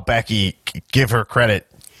 Somehow Becky, give her credit,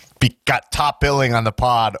 got top billing on the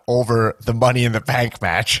pod over the Money in the Bank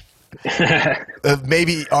match.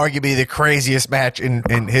 maybe arguably the craziest match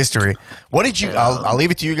in history. What did you? I'll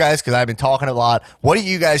leave it to you guys because I've been talking a lot. What do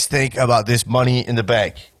you guys think about this Money in the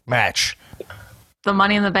Bank match? The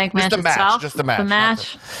Money in the Bank match itself? Just the match. The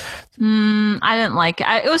match? I didn't like it.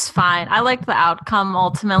 It was fine. I liked the outcome.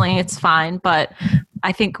 Ultimately, it's fine. But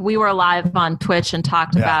I think we were live on Twitch and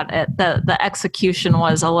talked about it. The execution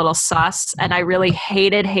was a little sus. And I really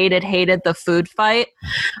hated the food fight.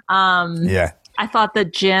 I thought the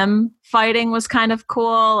gym fighting was kind of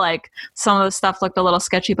cool. Like some of the stuff looked a little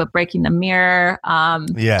sketchy, but breaking the mirror.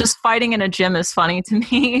 Just fighting in a gym is funny to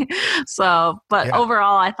me. But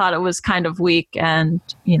overall, I thought it was kind of weak and,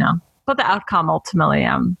 but the outcome ultimately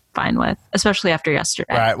I'm fine with, especially after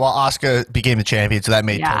yesterday. Right. Well, Asuka became the champion, so that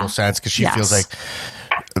made total sense because she feels like,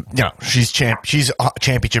 she's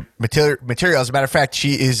championship material. As a matter of fact,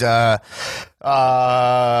 she is, I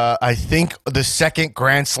think, the second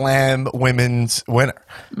Grand Slam women's winner.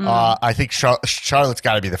 I think Charlotte's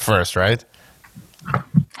got to be the first, right?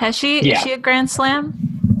 Has she? Is she a Grand Slam?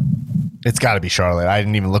 It's got to be Charlotte. I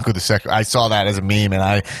didn't even look at the second. I saw that as a meme, and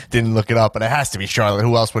I didn't look it up. But it has to be Charlotte.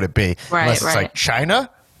 Who else would it be? Unless it's like China.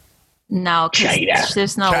 No,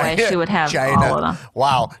 there's no way she would have all of them.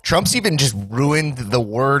 Wow, Trump's even just ruined the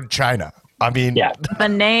word China. I mean, the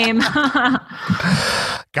name.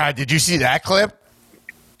 God, did you see that clip?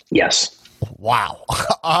 Yes. Wow.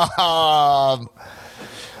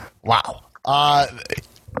 Wow.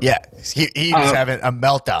 Yeah, he was having a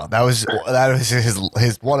meltdown. That was his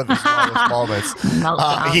one of his moments.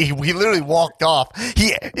 He literally walked off.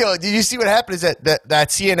 Did you see what happened? Is that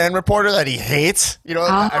CNN reporter that he hates?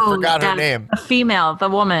 I forgot her name. The female, the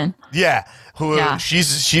woman. Yeah,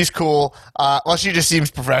 she's cool. Well, she just seems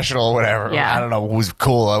professional or whatever. Yeah. I don't know who's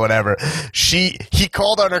cool or whatever. He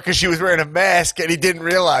called on her because she was wearing a mask and he didn't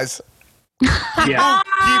realize. He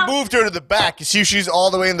moved her to the back. You see, she's all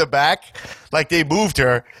the way in the back. Like they moved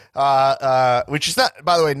her, which is not,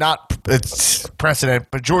 by the way, it's precedent.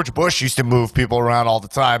 But George Bush used to move people around all the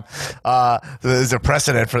time. There's a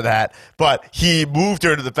precedent for that. But he moved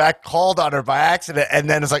her to the back, called on her by accident, and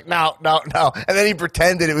then it's like, no. And then he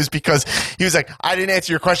pretended it was because he was like, I didn't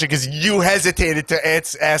answer your question because you hesitated to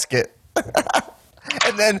ask it.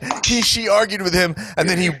 And then she argued with him, and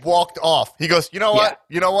then he walked off. He goes, you know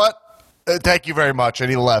what? Thank you very much. And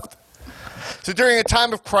he left. So during a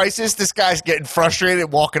time of crisis, this guy's getting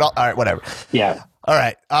frustrated, walking off. All right, whatever. Yeah. All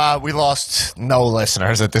right. We lost no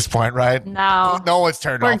listeners at this point, right? No. No one's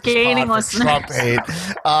turned off. We're gaining listeners. Trump hate.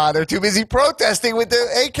 They're too busy protesting with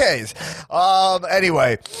the AKs.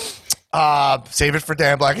 Anyway, save it for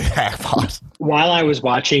Dan Black and Hackbot. While I was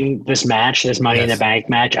watching this match, this Money in the Bank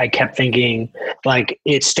match, I kept thinking, like,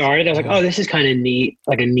 it started, I was like, oh, this is kind of neat,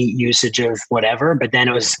 like a neat usage of whatever. But then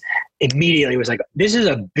it was like, this is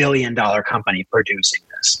 $1 billion company producing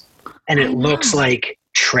this. And it looks like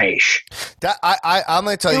trash. I'm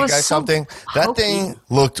going to tell you guys something. That thing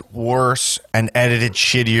looked worse and edited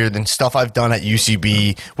shittier than stuff I've done at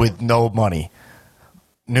UCB with no money.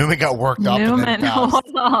 Newman got worked up.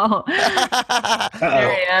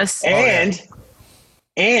 There he is.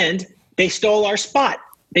 And they stole our spot.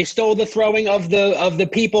 They stole the throwing of the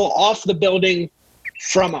people off the building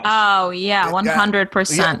from us. Oh yeah,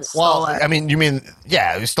 100% stole it. I mean, you mean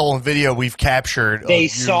stolen video we've captured. They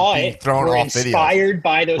saw it. Thrown were off inspired video.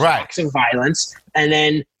 by those acts of violence, and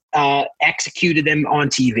then executed them on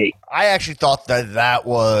TV. I actually thought that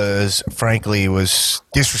was, frankly, was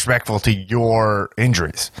disrespectful to your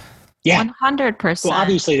injuries. Yeah, 100%. Well,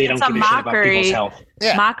 obviously they don't give a shit about people's health.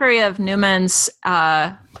 Yeah. Mockery of Newman's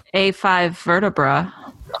A5 vertebra.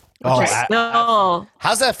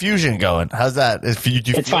 How's that fusion going? How's that? It's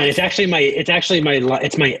fine. It's my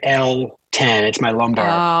L10. It's my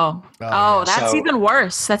lumbar. Oh, that's even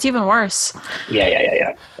worse.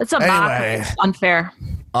 Yeah. It's a mockery. It's unfair.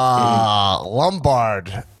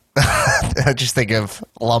 Lombard. I just think of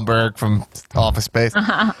Lumberg from Office Space.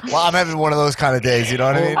 Well, I'm having one of those kind of days. You know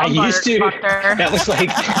what I mean? I used to. That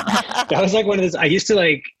was like one of those. I used to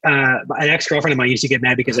an ex-girlfriend of mine used to get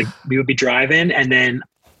mad because we would be driving and then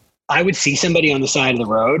I would see somebody on the side of the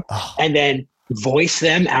road and then voice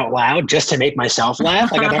them out loud just to make myself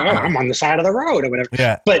laugh. Like I'm on the side of the road or whatever.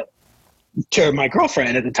 Yeah. But to my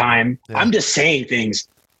girlfriend at the time, I'm just saying things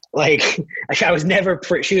like I was never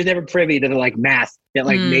she was never privy to the like math that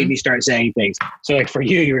like made me start saying things. So like for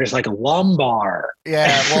you were just like a lumbar. Yeah,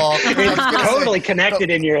 well, it's totally connected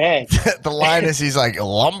in your head. The line is he's like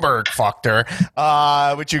lumber fucked her,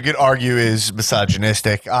 which you could argue is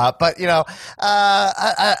misogynistic. But you know,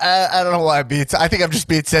 I don't know why I think I'm just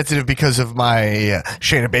being sensitive because of my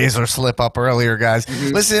Shayna Baszler slip up earlier, guys.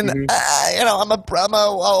 Listen, you know, I'm a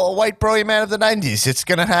white broy man of the '90s. It's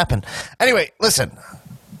gonna happen. Anyway, listen.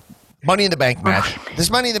 Money in the Bank match. This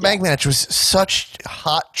Money in the Bank match was such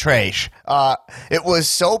hot trash. It was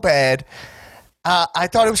so bad. I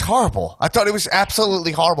thought it was horrible. I thought it was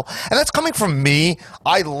absolutely horrible. And that's coming from me.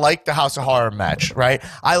 I like the House of Horror match, right?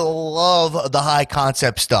 I love the high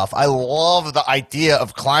concept stuff. I love the idea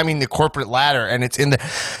of climbing the corporate ladder, and it's in the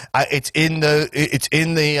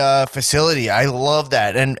facility. I love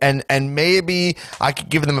that. And maybe I could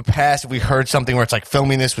give them a pass if we heard something where it's like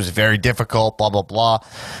filming this was very difficult, blah, blah, blah,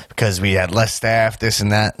 because we had less staff, this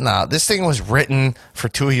and that. No, this thing was written for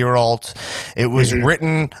 2-year-olds. It was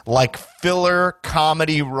written like filler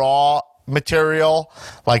comedy raw material,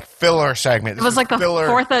 like filler segment. It was like the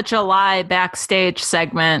 4th of July backstage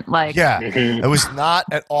segment. Like, yeah, it was not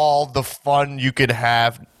at all the fun you could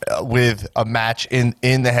have with a match in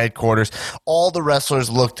the headquarters. All the wrestlers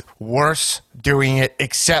looked worse doing it,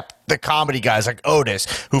 except the comedy guys like Otis,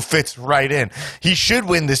 who fits right in. He should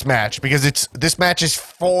win this match because this match is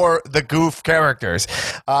for the goof characters.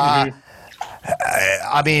 I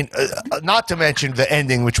mean, not to mention the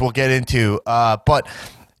ending, which we'll get into. But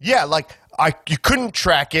yeah, like you couldn't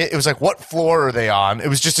track it. It was like, what floor are they on? It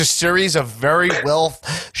was just a series of very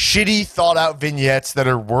shitty thought out vignettes that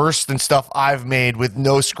are worse than stuff I've made with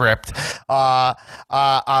no script. I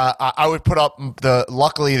would put up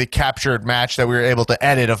luckily the captured match that we were able to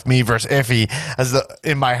edit of me versus Iffy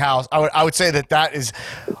in my house. I would say that is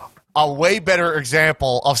a way better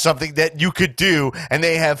example of something that you could do, and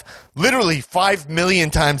they have literally 5 million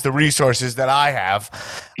times the resources that I have.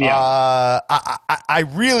 Yeah. I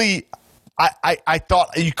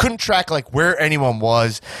thought you couldn't track like where anyone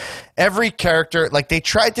was. Every character, like they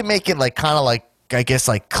tried to make it like kind of like, I guess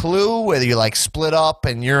like Clue, whether you like split up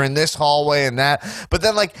and you're in this hallway and that, but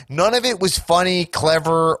then like none of it was funny,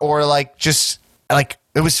 clever, or like just like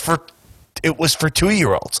it was for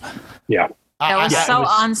 2-year-olds. Yeah. It was so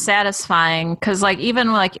unsatisfying because, like,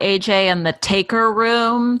 even like AJ and the Taker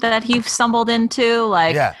room that he stumbled into,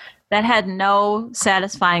 like, that had no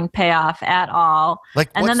satisfying payoff at all.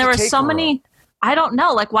 Like, and then there were so many. I don't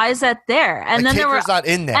know. Like, why is that there? And then Taker's not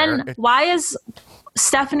in there. And why is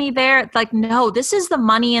Stephanie there? Like, no, this is the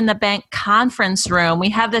Money in the Bank conference room. We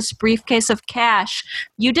have this briefcase of cash.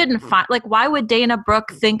 You didn't find, like, why would Dana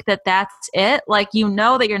Brooke think that that's it? Like, you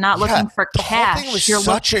know that you're not looking for cash. Whole thing was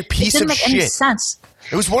such a piece of shit. It didn't make any sense.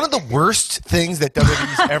 It was one of the worst things that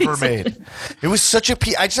WWE's ever made. It was such a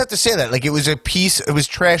piece. I just have to say that. Like, it was a piece. It was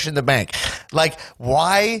trash in the bank. Like,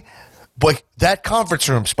 why? Like that conference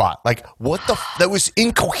room spot, like what that was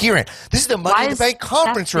incoherent. This is the Money in the Bank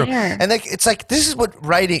conference room, and like it's like this is what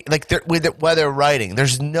writing, like why they're writing.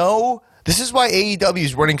 There's no. This is why AEW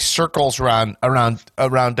is running circles around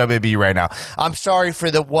WWE right now. I'm sorry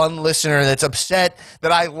for the one listener that's upset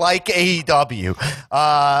that I like AEW.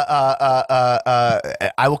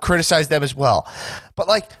 I will criticize them as well, but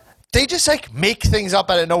like. They just like make things up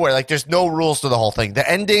out of nowhere. Like there's no rules to the whole thing. The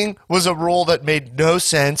ending was a rule that made no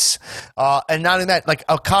sense. And not in that, like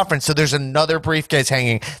a conference. So there's another briefcase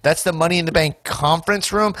hanging. That's the Money in the Bank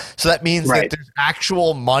conference room. So that means that there's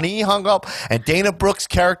actual money hung up. And Dana Brooke's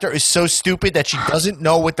character is so stupid that she doesn't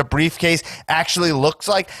know what the briefcase actually looks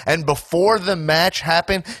like. And before the match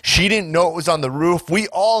happened, she didn't know it was on the roof. We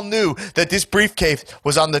all knew that this briefcase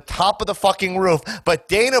was on the top of the fucking roof. But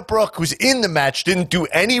Dana Brooke, who's in the match, didn't do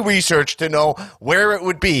any research to know where it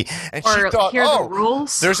would be, and she thought, "Oh, the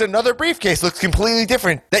rules. There's another briefcase, looks completely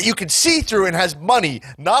different that you can see through and has money,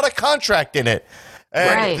 not a contract in it."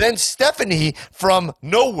 And then Stephanie from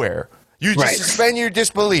nowhere. You just suspend your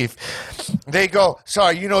disbelief. They go,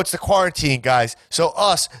 sorry, you know it's the quarantine, guys. So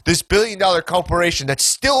us, this billion-dollar corporation that's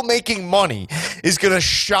still making money, is going to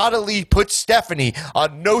shoddily put Stephanie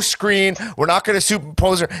on no screen. We're not going to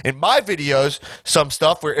superimpose her. In my videos, some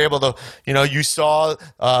stuff we're able to, you know, you saw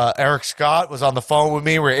Eric Scott was on the phone with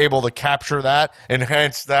me. We're able to capture that,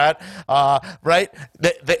 enhance that, right?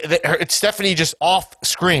 It's Stephanie just off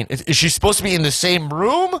screen. Is she supposed to be in the same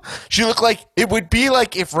room? She looked like, it would be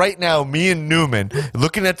like if right now me and Newman,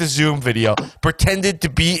 looking at the Zoom video, pretended to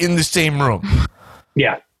be in the same room.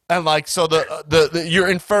 Yeah. And like, so the you're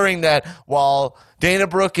inferring that while Dana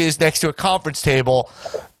Brooke is next to a conference table,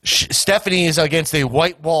 Stephanie is against a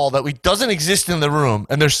white wall that doesn't exist in the room.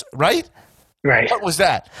 And there's, right? Right. What was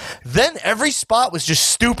that? Then every spot was just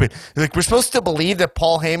stupid. Like, we're supposed to believe that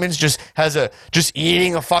Paul Heyman's just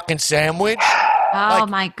eating a fucking sandwich. Oh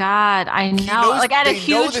my God. I know. Like at a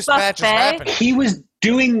huge buffet. He was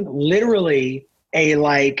doing literally a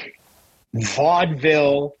like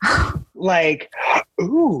vaudeville, like,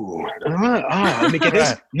 ooh, let me get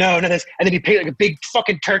this. No, this. And then he paid like a big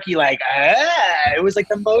fucking turkey, like, it was like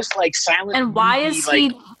the most like silent. And why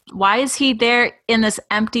is he there in this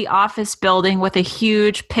empty office building with a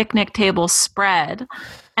huge picnic table spread?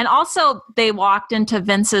 And also they walked into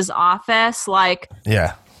Vince's office, like,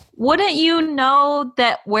 yeah. Wouldn't you know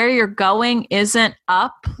that where you're going isn't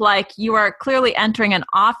up? Like, you are clearly entering an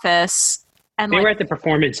office. And they were at the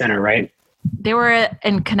Performance Center, right? They were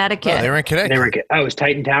in Connecticut. Oh, they were in Connecticut. It was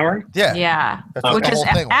Titan Tower? Yeah. Yeah. That's which is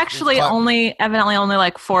actually evidently only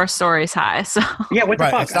like 4 stories high. So yeah, what the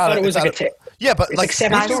fuck? I thought it was like yeah, but like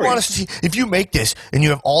 7 I just want to see, if you make this and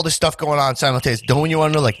you have all this stuff going on simultaneously, don't you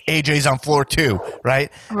want to know, like, AJ's on floor 2,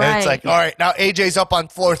 right? And it's like, all right, now AJ's up on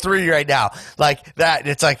floor 3 right now, like that. And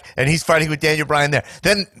it's like, and he's fighting with Daniel Bryan there.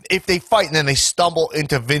 Then if they fight and then they stumble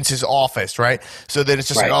into Vince's office, right? So then it's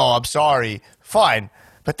just like, oh, I'm sorry, fine.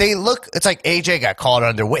 But they look, it's like AJ got caught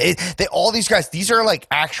underway. All these guys, these are like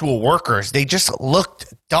actual workers. They just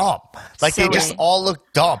looked dumb. Like they just all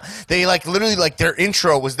looked dumb. They like literally, like, their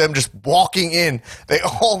intro was them just walking in. They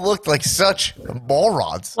all looked like such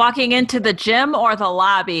morons. Walking into the gym or the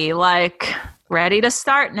lobby, like, ready to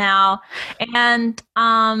start now. And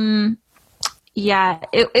yeah,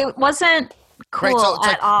 it wasn't cool so it's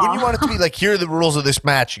at like, all. when you want it to be like, here are the rules of this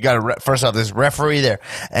match, you got to first off, there's referee there,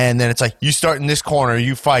 and then it's like, you start in this corner,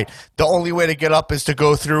 you fight. The only way to get up is to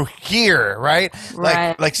go through here, right?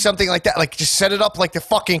 Like something like that. Like, just set it up like the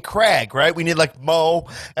fucking Crag, right? We need like Mo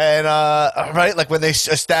and right, like when they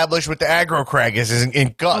establish what the aggro Crag is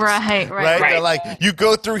in Guts, right? They're like, you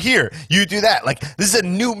go through here, you do that. Like, this is a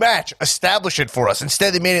new match, establish it for us.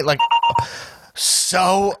 Instead, they made it like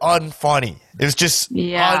so unfunny. It was just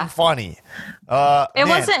unfunny.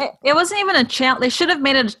 It wasn't even a challenge. They should have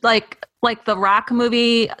made it like the Rock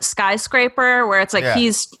movie Skyscraper, where it's like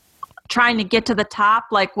he's trying to get to the top.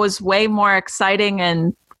 Like, was way more exciting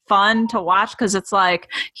and fun to watch, because it's like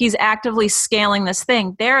he's actively scaling this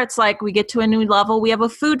thing. There, it's like, we get to a new level, we have a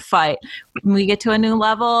food fight. When we get to a new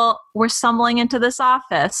level, we're stumbling into this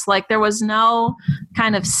office. Like, there was no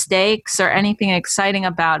kind of stakes or anything exciting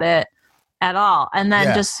about it at all. And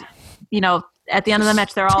then just, at the end of the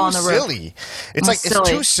match, they're all on the roof. Silly. It's like, it's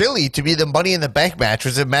too silly to be the Money in the Bank match.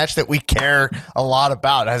 It's a match that we care a lot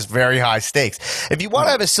about. It has very high stakes. If you want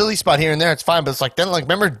to have a silly spot here and there, it's fine. But it's like, then, like,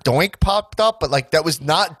 remember Doink popped up? But like, that was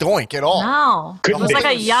not Doink at all. No. It was like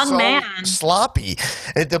a young man. Sloppy.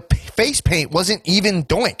 The face paint wasn't even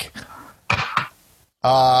Doink.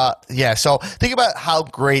 So think about how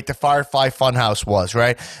great the Firefly Funhouse was,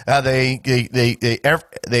 right? They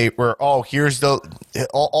were, here's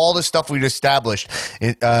all the stuff we've established,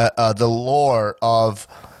 the lore of.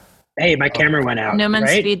 Hey, my camera went out. Newman's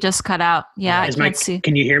feed just cut out. Yeah, I can't see.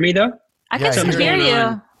 Can you hear me though? I can still hear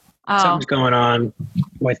you. Something's going on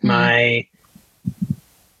with my.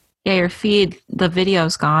 Yeah, your feed. The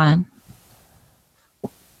video's gone.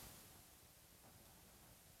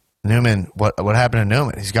 Newman, what happened to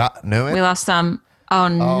Newman? He's got Newman? We lost him. Oh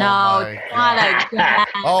no, not again.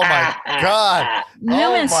 Oh my God.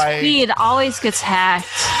 Newman's feed always gets hacked.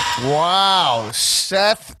 Wow.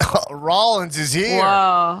 Seth Rollins is here.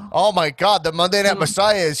 Whoa. Oh my God. The Monday Night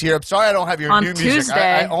Messiah is here. I'm sorry I don't have your new Tuesday. music.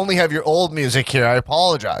 I only have your old music here. I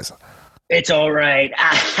apologize. It's all right.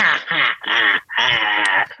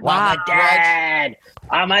 Wow.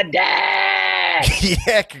 I'm a dad.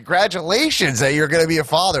 Yeah, congratulations that you're going to be a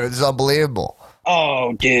father. This is unbelievable.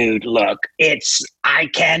 Oh, dude, look, I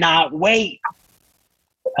cannot wait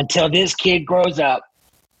until this kid grows up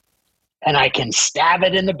and I can stab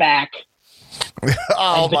it in the back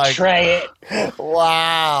and betray it.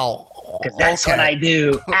 Wow. Because that's what I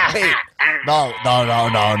do. No.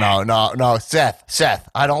 Seth,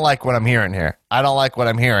 I don't like what I'm hearing here.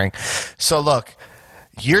 So look,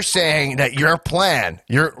 you're saying that your plan,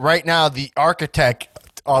 you're right now the architect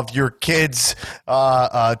of your kid's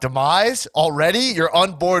demise already? Your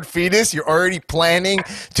unborn fetus? You're already planning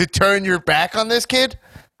to turn your back on this kid?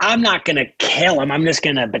 I'm not going to kill him. I'm just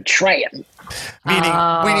going to betray him.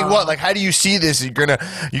 Meaning what? Like, how do you see this? You're gonna,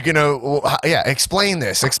 explain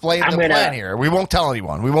this. Explain the plan here. We won't tell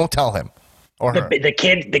anyone. We won't tell him or her. The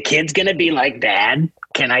kid's going to be like, Dad,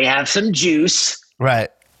 can I have some juice? Right.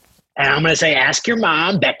 And I'm going to say, ask your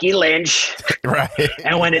mom, Becky Lynch. Right.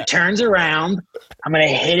 And when it turns around, I'm going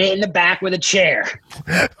to hit it in the back with a chair.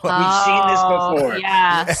 We've seen this before.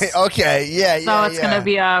 Yeah. Okay. Yeah. So it's going to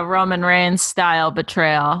be a Roman Reigns style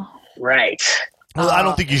betrayal. Right. Well, I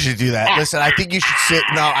don't think you should do that. Listen, I think you should sit.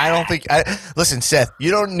 No, I don't think. Listen, Seth,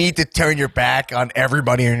 you don't need to turn your back on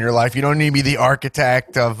everybody in your life. You don't need to be the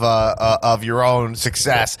architect of your own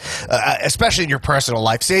success, especially in your personal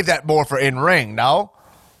life. Save that more for in ring. No.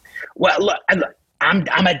 Well, look,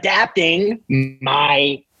 I'm adapting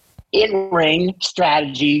my in-ring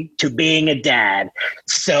strategy to being a dad.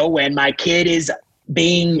 So when my kid is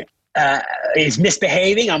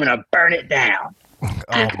misbehaving, I'm going to burn it down.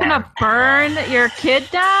 You're gonna burn your kid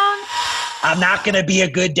down? I'm not gonna be a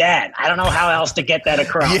good dad. I don't know how else to get that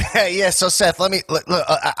across. Yeah. So Seth, look,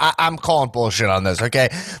 I'm calling bullshit on this. Okay,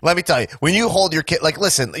 let me tell you. When you hold your kid, like,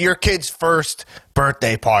 listen, your kid's first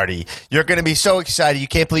birthday party, you're gonna be so excited. You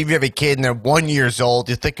can't believe you have a kid and they're 1 year old.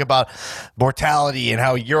 You think about mortality and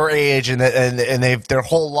how your age and they've their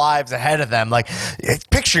whole lives ahead of them. Like,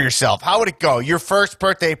 picture yourself. How would it go? Your first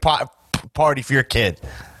birthday party for your kid.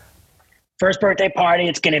 First birthday party,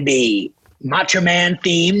 it's going to be Macho Man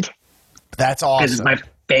themed. That's awesome. Because it's my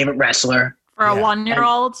favorite wrestler. For a 1 year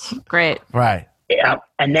old? Great. Right. Yeah.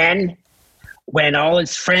 And then when all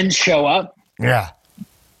his friends show up,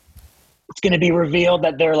 it's going to be revealed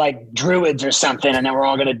that they're like druids or something, and then we're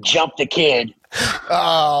all going to jump the kid.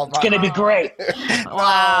 Oh, it's going to be great.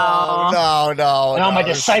 Wow. No. And all my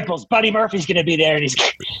disciples, Buddy Murphy's going to be there, and he's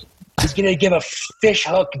going to give a fish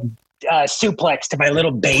hook suplex to my little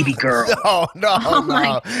baby girl. Oh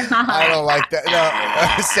I don't like that. No,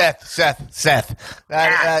 Seth.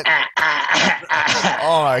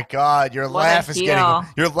 Oh my God, your laugh is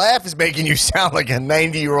making you sound like a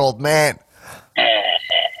 90-year-old man.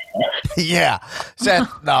 Yeah,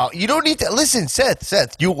 Seth. No, you don't need to listen,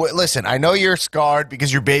 Seth. You listen. I know you're scarred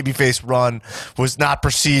because your babyface run was not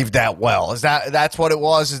perceived that well. That's what it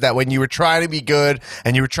was? Is that when you were trying to be good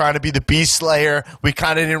and you were trying to be the Beast Slayer, we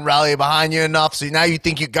kind of didn't rally behind you enough. So now you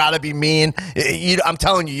think you got to be mean. I'm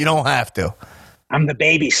telling you, you don't have to. I'm the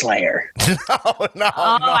baby slayer. No.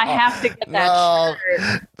 I have to get that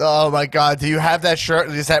shirt. Oh my God, do you have that shirt?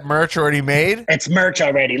 Is that merch already made? It's merch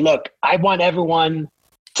already. Look, I want everyone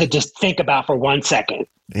to just think about for 1 second.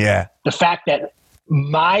 Yeah. The fact that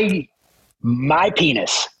my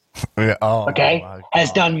penis,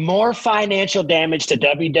 has done more financial damage to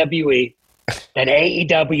WWE than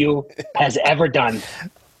AEW has ever done.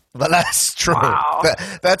 But that's true. Wow.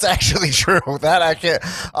 That's actually true.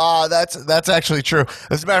 That's actually true.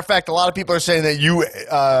 As a matter of fact, a lot of people are saying that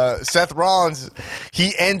Seth Rollins,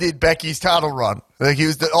 he ended Becky's title run. Like, he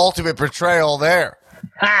was the ultimate betrayal there.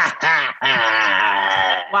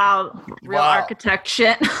 Wow, real architect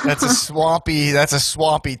shit. That's a swampy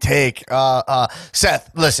take. Seth,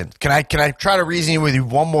 listen, can I try to reason with you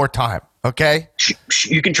one more time? Okay,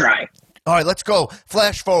 you can try. All right, let's go.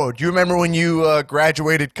 Flash forward. Do you remember when you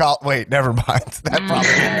graduated college? Wait, never mind. That probably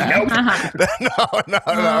didn't happen.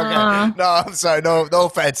 No, I'm sorry. No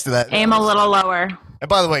offense to that. Aim a little lower. And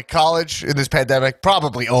by the way, college in this pandemic,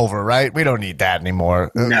 probably over, right? We don't need that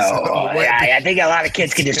anymore. No, I think a lot of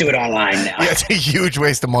kids can just do it online now. Yeah, it's a huge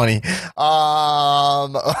waste of money. We're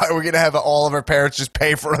going to have all of our parents just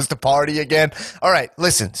pay for us to party again. All right,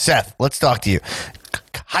 listen, Seth, let's talk to you.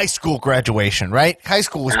 High school graduation, right? High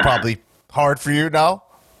school was probably hard for you, no?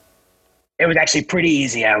 It was actually pretty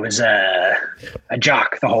easy. I was a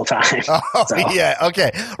jock the whole time. Oh, so. Yeah, okay.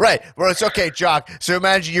 Right. Well, it's okay, jock. So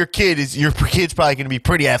imagine your kid's probably going to be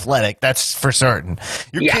pretty athletic. That's for certain.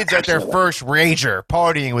 Your kid's at their first rager,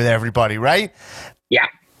 partying with everybody, right? Yeah.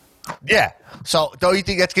 Yeah. So don't you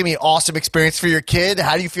think that's going to be an awesome experience for your kid?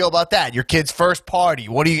 How do you feel about that? Your kid's first party.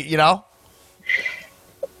 What do you know?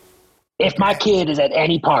 If my kid is at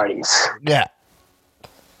any parties,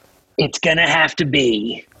 it's going to have to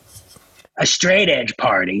be a straight edge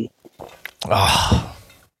party,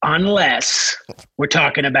 unless we're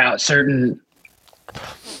talking about certain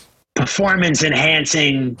performance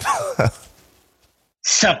enhancing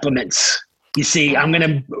supplements. You see, I'm going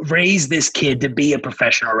to raise this kid to be a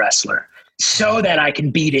professional wrestler so that I can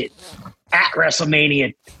beat it at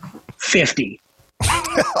WrestleMania 50.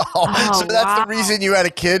 So that's the reason you had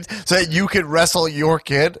a kid, so that you could wrestle your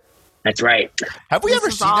kid? That's right. Have we ever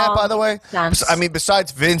seen that, by the way? Sense. I mean,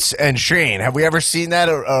 besides Vince and Shane, have we ever seen that,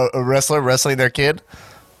 a wrestler wrestling their kid?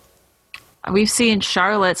 We've seen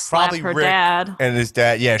Charlotte slap her Rick dad. And his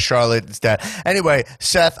dad. Yeah, Charlotte, his dad. Anyway,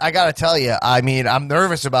 Seth, I got to tell you, I mean, I'm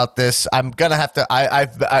nervous about this. I'm going to have to,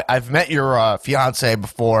 I've met your fiance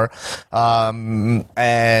before, and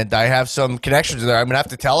I have some connections there. I'm going to have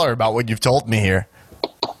to tell her about what you've told me here.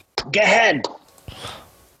 Go ahead.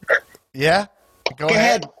 Yeah? Go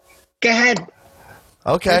ahead. Go ahead.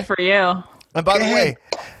 Okay. Good for you. And by the way,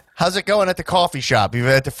 how's it going at the coffee shop? You've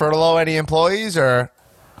had to furlough any employees or?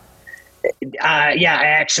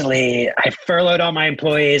 Yeah, I furloughed all my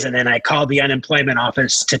employees, and then I called the unemployment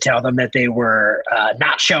office to tell them that they were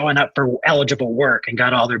not showing up for eligible work and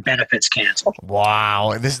got all their benefits canceled.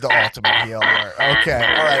 Wow, this is the ultimate heel alert. Okay,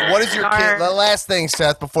 all right. What is your kid? The last thing,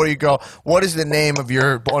 Seth, before you go, what is the name of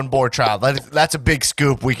your unborn child? That's a big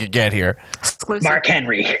scoop we could get here. Exclusive. Mark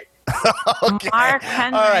Henry. Okay. Mark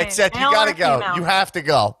Henry. All right, Seth, you got to go. Female. You have to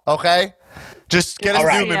go, okay? Just get us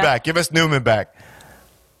Newman back. Give us Newman back.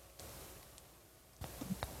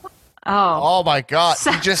 Oh my God!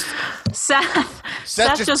 Seth just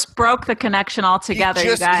broke the connection altogether,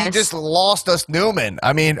 you guys. He just lost us Newman.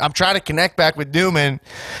 I mean, I'm trying to connect back with Newman,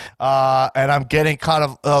 and I'm getting kind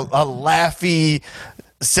of a laughy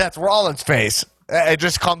Seth Rollins face. It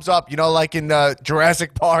just comes up, like in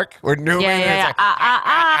Jurassic Park where Newman is like,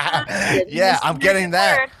 yeah, I'm getting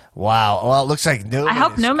that. Wow. Well, it looks like Newman. I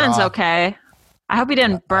hope Newman's gone. Okay. I hope he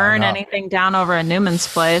didn't burn anything down over at Newman's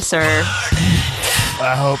place or.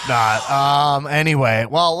 I hope not. Anyway,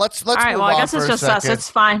 well, let's all right, move well, I on guess for it's a just second. us. It's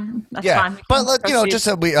fine. That's fine. But just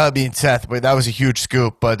Seth, but that was a huge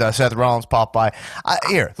scoop. But Seth Rollins popped by.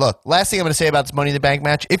 Here, look. Last thing I'm going to say about this Money in the Bank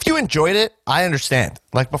match. If you enjoyed it, I understand.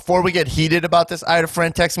 Like before we get heated about this, I had a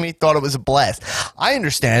friend text me, thought it was a blast. I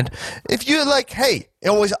understand. If you're like, hey, it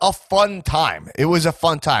was a fun time. It was a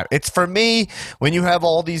fun time. It's for me when you have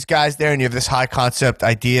all these guys there and you have this high concept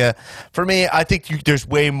idea. For me, I think there's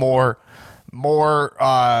way more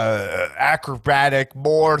acrobatic,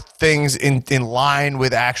 more things in line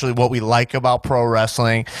with actually what we like about pro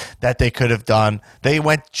wrestling that they could have done. They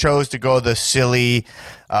chose to go the silly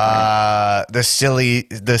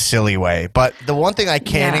way. But the one thing I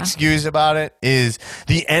can't excuse about it is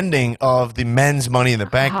the ending of the men's Money in the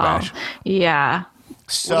Bank match. Yeah.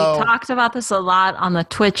 So we talked about this a lot on the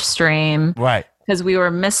Twitch stream. Right. Because we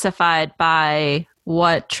were mystified by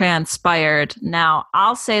what transpired. Now,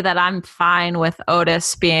 I'll say that I'm fine with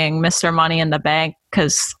Otis being Mr. Money in the Bank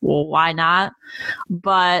because, well, why not?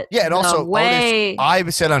 But yeah, and also Otis,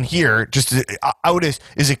 I've said on here, Otis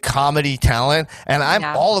is a comedy talent, and I'm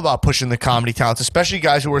all about pushing the comedy talents, especially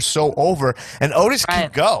guys who are so over. And Otis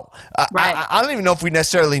can go. I don't even know if we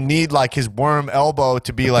necessarily need like his worm elbow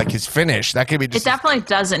to be like his finish. That could be. Just it definitely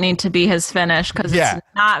doesn't need to be his finish because it's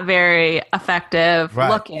not very effective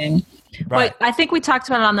looking. Right. But I think we talked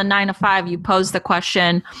about it on the 9 to 5. You posed the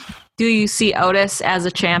question, do you see Otis as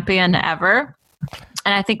a champion ever?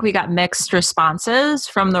 And I think we got mixed responses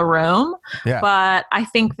from the room. Yeah. But I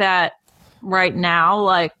think that right now,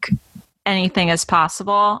 like, anything is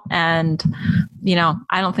possible. And,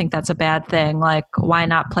 I don't think that's a bad thing. Like, why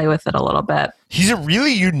not play with it a little bit? He's a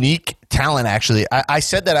really unique talent, actually. I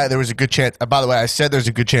said that there was a good chance. By the way, I said there's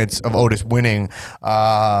a good chance of Otis winning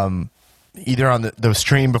either on the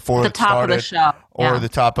stream before it started of the show. or the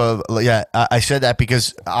top of I said that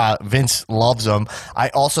because Vince loves him. I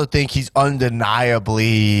also think he's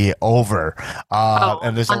undeniably over,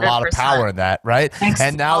 and there's 100%. a lot of power in that, right?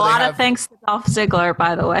 And now a lot of thanks to Dolph Ziggler,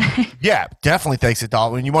 by the way. Yeah, definitely thanks to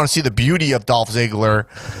Dolph. When you want to see the beauty of Dolph Ziggler,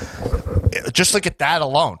 just look at that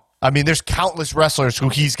alone. I mean, there's countless wrestlers who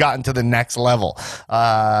he's gotten to the next level,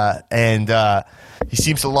 and he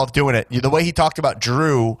seems to love doing it. The way he talked about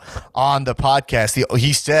Drew on the podcast,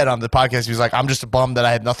 he said on the podcast, he was like, I'm just a bum that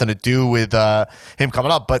I had nothing to do with him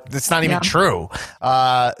coming up, but it's not even true.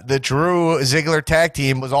 The Drew Ziggler tag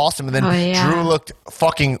team was awesome, and then Drew looked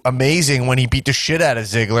fucking amazing when he beat the shit out of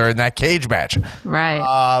Ziggler in that cage match.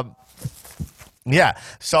 Right. Yeah,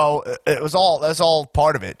 so that's all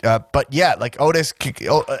part of it. But yeah, like Otis,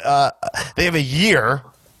 they have a year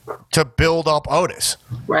to build up Otis.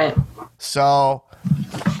 Right. So,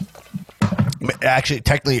 actually,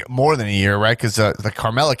 technically more than a year, right? Because the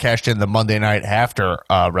Carmella cashed in the Monday night after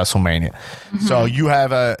WrestleMania. Mm-hmm. So you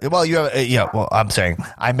have I'm saying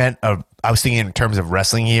I was thinking in terms of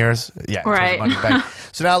wrestling years. Yeah. Right. Money in the Bank.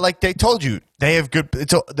 So now, like they told you, they have good.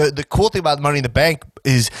 So the cool thing about Money in the Bank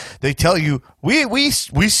is they tell you we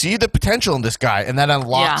see the potential in this guy, and that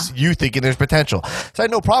unlocks you thinking there's potential. So I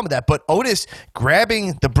had no problem with that. But Otis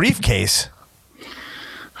grabbing the briefcase,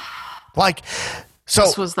 like, so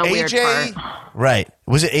this was the weird part. Right?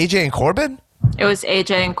 Was it AJ and Corbin? It was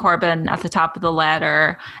AJ and Corbin at the top of the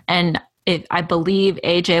ladder, and I believe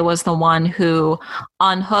AJ was the one who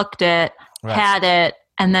unhooked it, had it,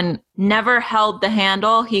 and then never held the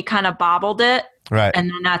handle. He kind of bobbled it. Right. And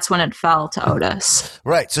then that's when it fell to Otis.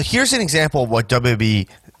 Right. So here's an example of what WWE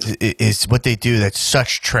is what they do that's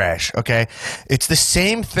such trash. Okay, it's the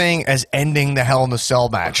same thing as ending the Hell in a Cell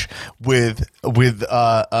match with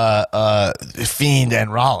Fiend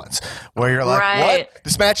and Rollins, where you're like, what?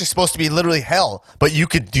 This match is supposed to be literally hell, but you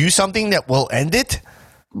could do something that will end it.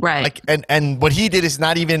 Right. Like, and what he did is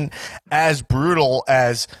not even as brutal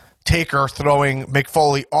as Taker throwing Mick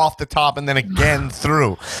Foley off the top and then again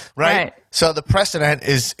through. Right. So the precedent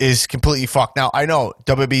is completely fucked. Now, I know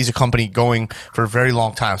WWE is a company going for a very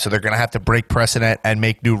long time, so they're going to have to break precedent and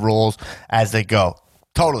make new rules as they go.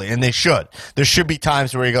 Totally. And they should. There should be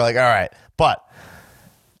times where you go like, all right, but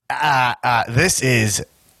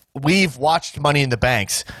we've watched Money in the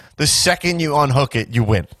Banks. The second you unhook it, you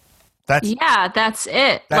win. That's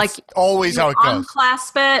it. That's like always how it goes.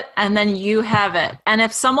 Unclasp it, and then you have it. And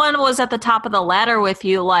if someone was at the top of the ladder with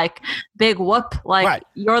you, like big whoop, like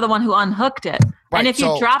you're the one who unhooked it. Right. And if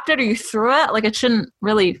you dropped it or you threw it, like it shouldn't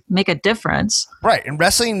really make a difference. Right. And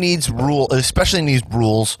wrestling needs especially needs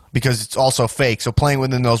rules because it's also fake. So playing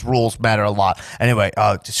within those rules matter a lot. Anyway,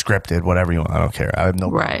 scripted, whatever you want. I don't care. I have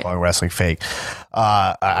no problem calling wrestling fake.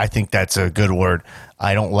 I think that's a good word.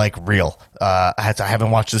 I don't like real. I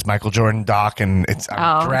haven't watched this Michael Jordan doc, and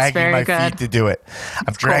I'm dragging my feet to do it.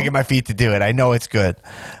 My feet to do it. I know it's good,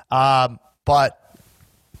 but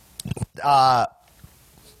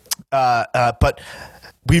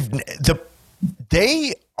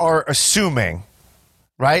they are assuming,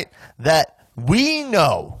 right, that we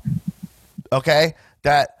know, okay,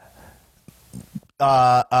 that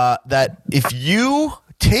if you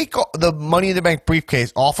take the Money in the Bank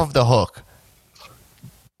briefcase off of the hook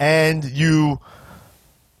and you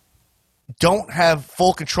don't have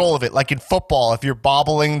full control of it, like in football, if you're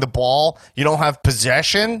bobbling the ball, you don't have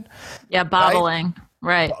possession. Yeah, bobbling.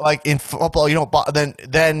 Right. Like in football, you don't.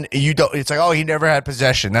 Then you don't. It's like, oh, he never had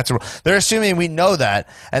possession. That's they're assuming we know that,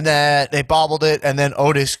 and then they bobbled it, and then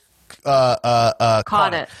Otis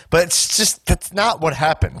caught it. But it's just that's not what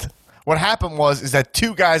happened. What happened is that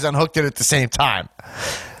two guys unhooked it at the same time.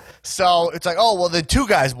 So it's like, oh, well, the two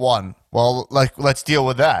guys won. Well, like, let's deal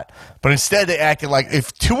with that. But instead, they acted like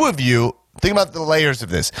if two of you, think about the layers of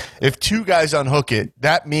this. If two guys unhook it,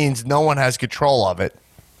 that means no one has control of it.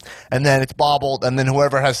 And then it's bobbled, and then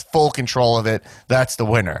whoever has full control of it, that's the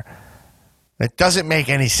winner. It doesn't make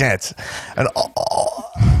any sense. And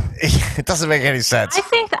it doesn't make any sense.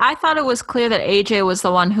 I thought it was clear that AJ was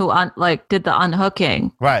the one who did the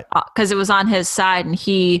unhooking. Right. Because it was on his side, and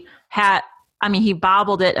he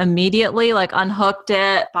bobbled it immediately, like unhooked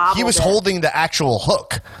it, bobbled it. He was holding the actual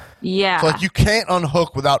hook. Yeah. So like you can't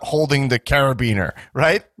unhook without holding the carabiner,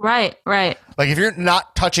 right? Right. Like if you're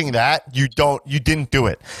not touching that, you didn't do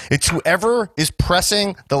it. It's whoever is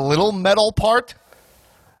pressing the little metal part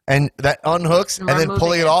and that unhooks and then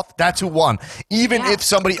pulling it off, that's who won. Even if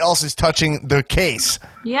somebody else is touching the case.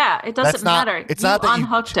 Yeah, it doesn't matter. It's not that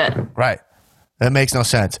unhooked it. Right. That makes no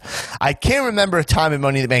sense. I can't remember a time in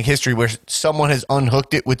Money in the Bank history where someone has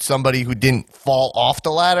unhooked it with somebody who didn't fall off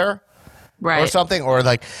the ladder. Right. Or something, or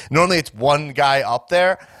like normally it's one guy up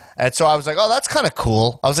there, and so I was like, oh, that's kind of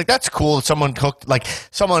cool. I was like, that's cool that someone hooked, like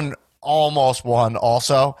someone almost won.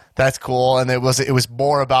 Also, that's cool, and it was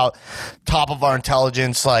more about top of our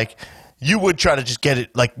intelligence. Like you would try to just get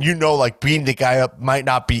it, like like beating the guy up might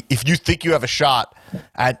not be. If you think you have a shot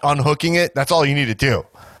at unhooking it, that's all you need to do.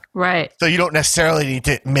 Right. So you don't necessarily need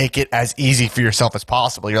to make it as easy for yourself as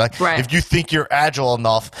possible. You're like, if you think you're agile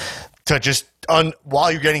enough to just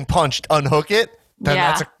while you're getting punched, unhook it. Then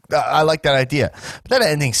I like that idea. But that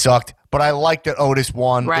ending sucked. But I like that Otis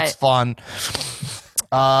won. Right. It's fun.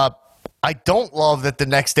 I don't love that the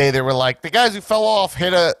next day they were like the guys who fell off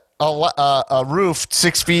hit a roof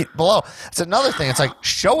 6 feet below. It's another thing. It's like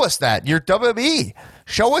show us that you're WWE.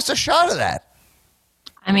 Show us a shot of that.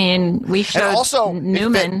 I mean, we showed also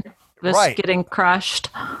Newman getting crushed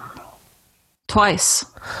twice.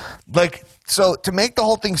 Like. So to make the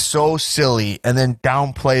whole thing so silly and then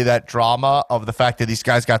downplay that drama of the fact that these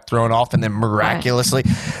guys got thrown off and then miraculously,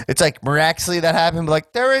 it's like miraculously that happened. But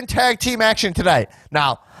like they're in tag team action tonight.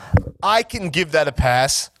 Now, I can give that a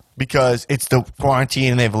pass because it's the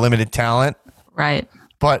quarantine and they have limited talent. Right.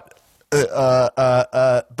 But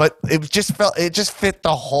it just fit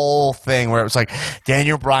the whole thing where it was like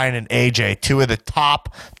Daniel Bryan and AJ, two of the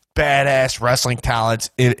top badass wrestling talents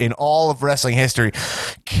in all of wrestling history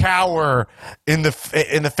cower in the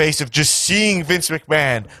face of just seeing Vince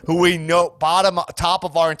McMahon, who we know top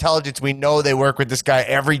of our intelligence, we know they work with this guy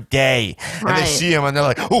every day, and they see him and they're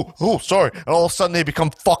like, oh, sorry, and all of a sudden they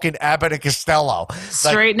become fucking Abbott and Costello,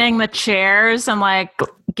 straightening the chairs and like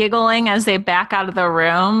giggling as they back out of the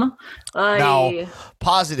room. Now,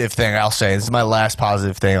 positive thing I'll say, this is my last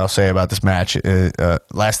positive thing I'll say about this match.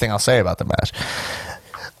 Last thing I'll say about the match.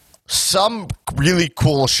 Some really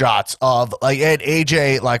cool shots of like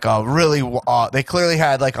AJ, like a really they clearly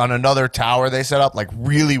had like on another tower they set up like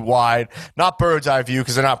really wide, not bird's eye view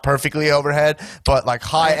because they're not perfectly overhead, but like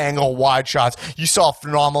high angle wide shots. You saw a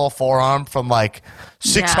phenomenal forearm from like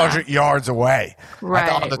 600 yards away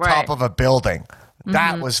on the top of a building.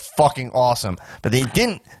 That was fucking awesome, but they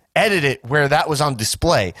didn't edit it where that was on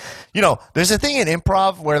display. You know, there's a thing in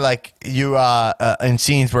improv where like you in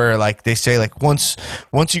scenes where like they say like once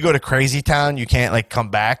you go to Crazy Town you can't like come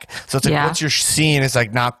back, so it's like once your scene is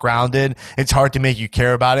like not grounded, it's hard to make you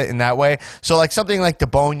care about it in that way. So like something like the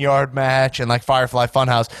Boneyard match and like Firefly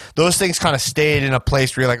Funhouse, those things kind of stayed in a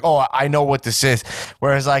place where you're like, oh, I know what this is,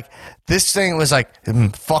 whereas like this thing was like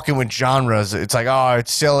fucking with genres. It's like, oh,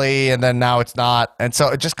 it's silly, and then now it's not. And so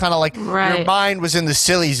it just kind of like your mind was in the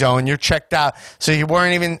silly zone. You're checked out. So you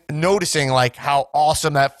weren't even noticing like how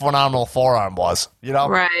awesome that phenomenal forearm was, you know?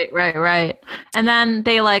 Right. And then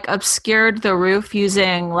they like obscured the roof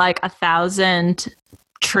using like 1,000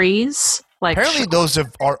 trees. Like apparently those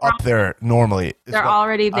are up there normally. They're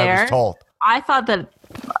already there. I was told. I thought that,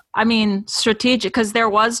 I mean, strategic, because there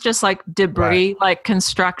was just like debris, like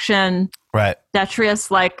construction, detritus,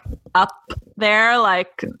 like up there,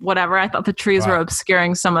 like whatever. I thought the trees were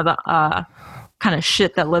obscuring some of the kind of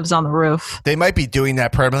shit that lives on the roof. They might be doing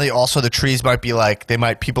that permanently. Also, the trees might be like,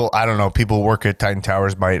 people who work at Titan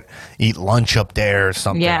Towers might eat lunch up there or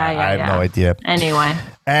something. I have no idea. Anyway,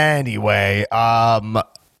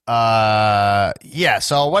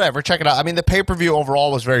 so whatever, check it out. I mean, the pay-per-view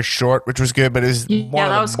overall was very short, which was good, but it was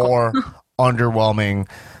more underwhelming,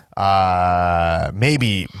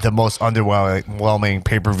 maybe the most underwhelming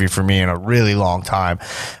pay-per-view for me in a really long time.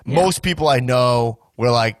 Most people I know were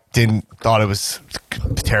like thought it was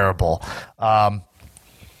terrible. That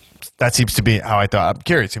seems to be how I thought. I'm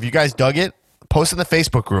curious if you guys dug it. Post in the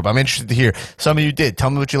Facebook group. I'm interested to hear. Some of you did. Tell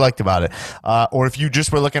me what you liked about it. Or if you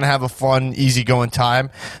just were looking to have a fun, easygoing time,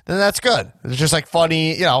 then that's good. It's just like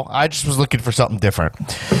funny. You know, I just was looking for something different.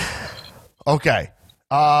 Okay.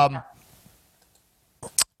 You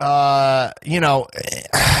know,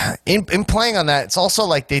 in playing on that, it's also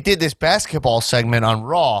like they did this basketball segment on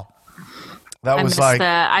Raw. That was like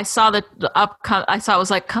I saw the I saw it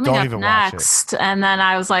was like coming up next, and then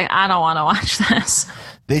I was like, I don't want to watch this.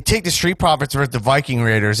 They take the Street Profits versus the Viking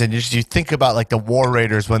Raiders, and you think about like the War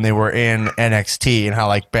Raiders when they were in NXT and how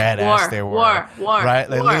like badass they were. War, right?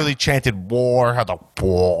 They literally chanted war, had the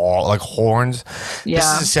war, like horns. Yeah.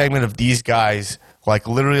 This is a segment of these guys, like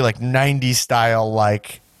literally like 90s style,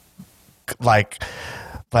 like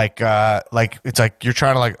it's like you're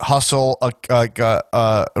trying to like hustle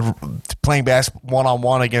playing basketball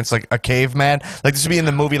one-on-one against like a caveman. Like this would be in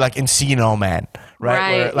the movie like Encino Man,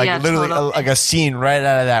 right? Where, like literally totally. Like a scene right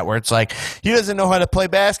out of that where it's like he doesn't know how to play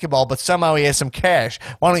basketball, but somehow he has some cash.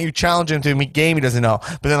 Why don't you challenge him to a game he doesn't know?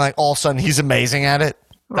 But then like all of a sudden he's amazing at it.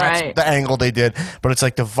 That's the angle they did. But it's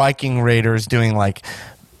like the Viking Raiders doing like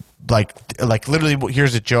literally,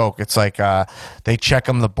 here's a joke. It's like they check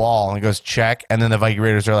him the ball and he goes check, and then the Viking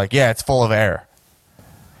Raiders are like, yeah, it's full of air.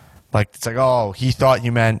 Like it's like, oh, he thought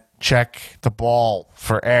you meant check the ball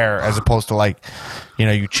for air as opposed to like, you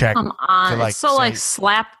know, you check. Come on, it's so like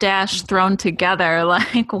slapdash thrown together.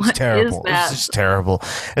 Like what is that? It's just terrible.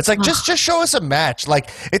 It's like just show us a match.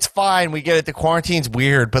 Like it's fine, we get it. The quarantine's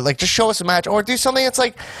weird, but like just show us a match or do something that's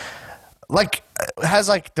like has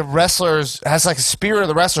like the wrestlers, has like a spirit of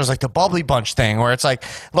the wrestlers, like the Bubbly Bunch thing where it's like,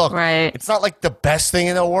 look, it's not like the best thing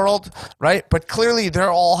in the world, right? But clearly they're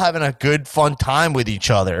all having a good, fun time with each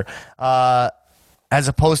other, as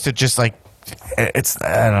opposed to just like, it's,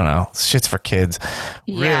 I don't know, shit's for kids.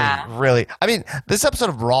 Yeah. Really. I mean, this episode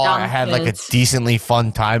of Raw I had like a decently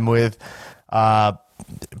fun time with, but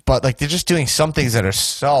like they're just doing some things that are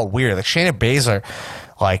so weird. Like Shayna Baszler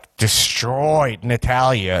like destroyed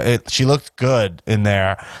Natalya. She looked good in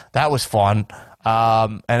there. That was fun.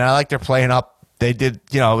 And I like they're playing up. They did,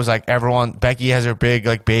 you know, it was like everyone, Becky has her big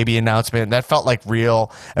like baby announcement. That felt like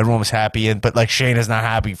real. Everyone was happy, but like Shayna's not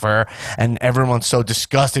happy for her. And everyone's so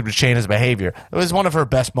disgusted with Shayna's behavior. It was one of her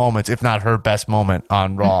best moments, if not her best moment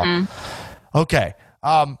on Raw. Mm-hmm. Okay.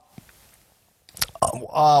 One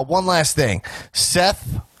last thing.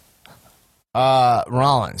 Seth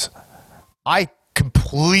Rollins, I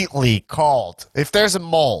completely called. If there's a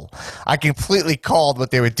mole, I completely called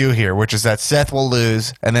what they would do here, which is that Seth will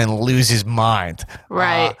lose and then lose his mind.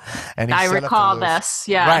 Right. And I recall this.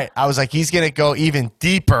 Yeah. Right. I was like, he's going to go even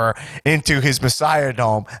deeper into his Messiah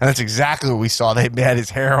Dome, and that's exactly what we saw. They had his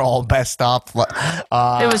hair all messed up. It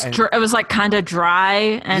was like kind of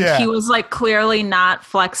dry, and he was like clearly not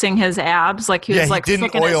flexing his abs. Like he was like he didn't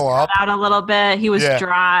sticking his oil head up out a little bit. He was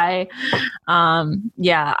dry.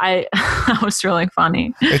 That was really funny.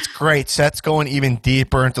 It's great. Seth's going even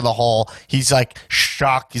deeper into the hole. He's like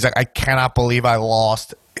shocked. He's like, I cannot believe I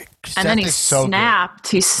lost. And then he snapped.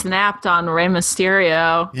 He snapped on Rey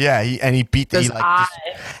Mysterio. Yeah, he beat the eye.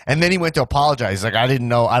 And then he went to apologize. He's like, I didn't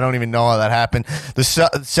know. I don't even know how that happened. The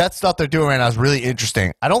Seth stuff they're doing right now is really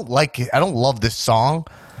interesting. I don't like it. I don't love this song.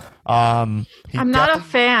 I'm not a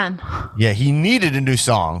fan. Yeah, he needed a new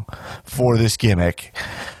song for this gimmick.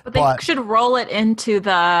 But they should roll it into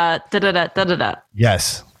the da-da-da-da-da-da.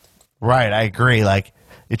 Yes. Right, I agree. Like,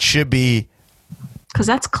 it should be... Because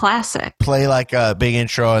that's classic. Play like a big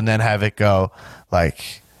intro and then have it go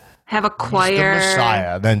like... Have a choir. The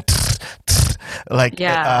Messiah. Then... Like,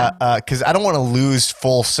 because I don't want to lose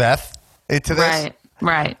full Seth into this.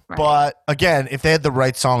 Right. But again, if they had the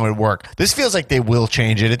right song, it would work. This feels like they will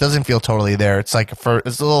change it. It doesn't feel totally there. It's like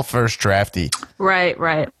it's a little first drafty. Right.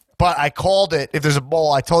 But I called it. If there's a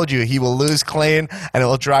mole, I told you he will lose clean and it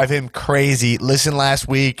will drive him crazy. Listen, last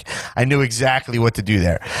week, I knew exactly what to do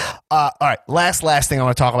there. All right, last thing I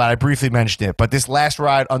want to talk about. I briefly mentioned it, but this Last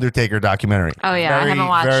Ride Undertaker documentary. Oh, yeah, I haven't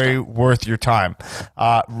watched it. Very worth your time.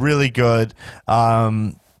 Really good.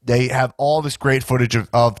 They have all this great footage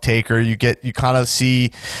of Taker. You kind of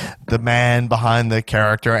see the man behind the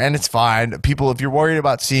character, and it's fine. People, if you're worried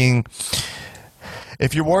about too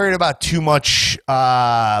much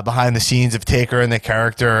behind the scenes of Taker and the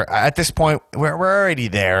character, at this point, we're already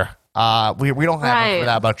there. We don't have it for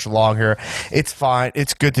that much longer. It's fine.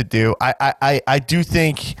 It's good to do. I do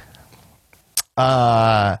think.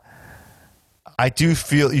 I do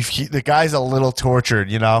feel the guy's a little tortured.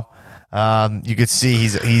 You know. You could see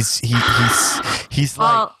he's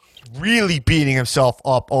like really beating himself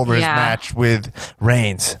up over his match with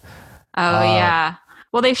Reigns. Oh yeah.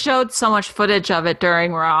 Well, they showed so much footage of it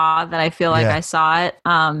during Raw that I feel like I saw it.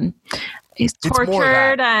 He's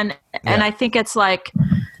tortured, and I think it's like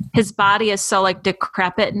his body is so like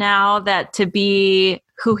decrepit now that to be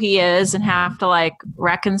who he is and have to like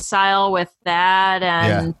reconcile with that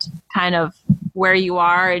and kind of where you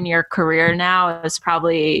are in your career now is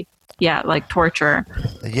probably like torture.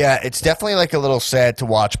 Yeah, it's definitely like a little sad to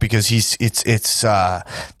watch because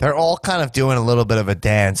they're all kind of doing a little bit of a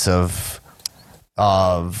dance of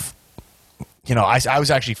you know, I was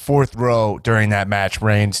actually fourth row during that match,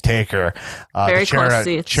 Reigns Taker. Very close The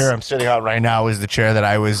seats. chair I'm sitting on right now is the chair that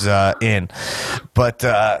I was in. But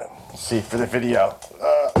let's see for the video.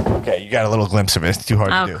 Okay, you got a little glimpse of it. It's too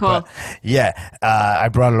hard to do. Cool. But I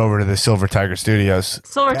brought it over to the Silver Tiger Studios.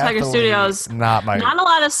 Tiger Studios, not a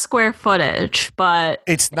lot of square footage, but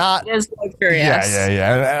it's not. It is luxurious.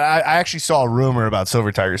 Yeah. And I actually saw a rumor about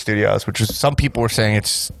Silver Tiger Studios, which is some people were saying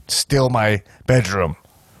it's still my bedroom.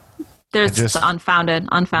 There's unfounded.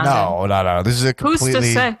 No. This is a completely. Who's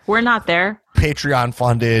to say? We're not there. Patreon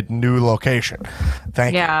funded new location.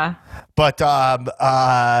 Thank you. Yeah. But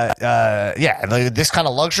this kind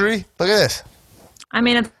of luxury. Look at this. I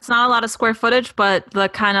mean, it's not a lot of square footage, but the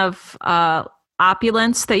kind of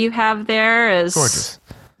opulence that you have there is gorgeous.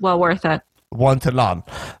 Well worth it. 1 to none,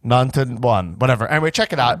 none to 1, whatever. Anyway,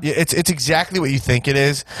 check it out. It's exactly what you think it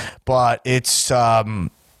is, but it's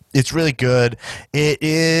really good. It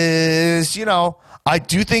is, you know, I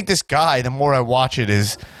do think this guy, the more I watch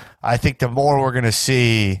it, I think the more we're gonna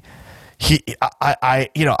see. I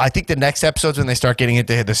think the next episodes when they start getting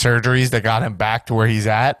into the surgeries that got him back to where he's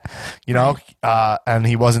at, you know, and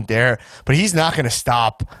he wasn't there, but he's not going to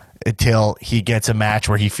stop until he gets a match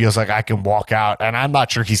where he feels like I can walk out, and I'm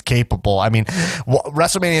not sure he's capable. I mean,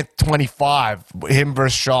 WrestleMania 25, him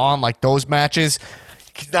versus Shawn, like those matches.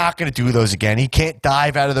 He's not going to do those again. He can't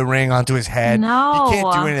dive out of the ring onto his head. No. He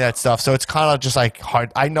can't do any of that stuff. So it's kind of just like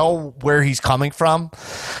hard. I know where he's coming from.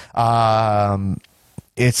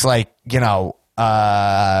 It's like, you know,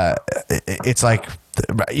 it's like,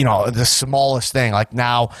 you know, the smallest thing. Like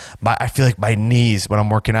now, I feel like my knees, when I'm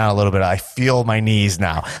working out a little bit, I feel my knees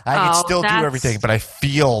now. I can still do everything, but I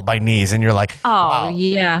feel my knees. And you're like, wow.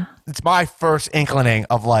 Yeah. It's my first inclining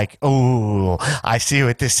of like, oh, I see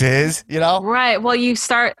what this is, you know? Right. Well, it's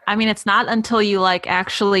not until you like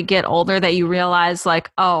actually get older that you realize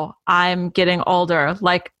like, oh, I'm getting older.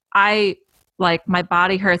 Like like my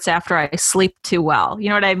body hurts after I sleep too well. You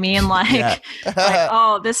know what I mean? Like, like,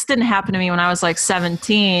 oh, this didn't happen to me when I was like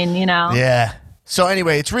 17, you know? Yeah. So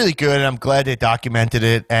anyway, it's really good, and I'm glad they documented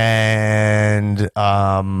it. And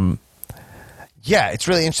yeah, it's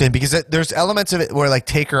really interesting because there's elements of it where like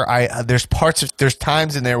Taker, there's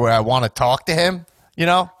times in there where I want to talk to him, you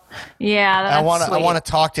know? Yeah, that's I want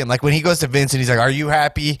to talk to him. Like when he goes to Vince and he's like, "Are you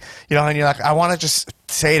happy?" You know, and you're like, I want to just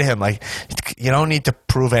say to him, like, you don't need to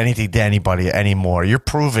prove anything to anybody anymore. You're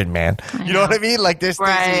proven, man. You know what I mean? Like this,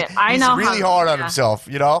 right. he's really hard on himself.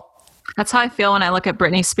 You know. That's how I feel when I look at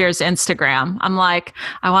Britney Spears' Instagram. I'm like,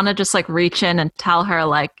 I want to just like reach in and tell her,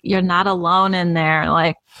 like, you're not alone in there.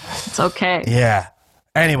 Like, it's okay. Yeah.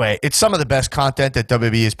 Anyway, it's some of the best content that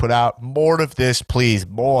WWE has put out. More of this, please.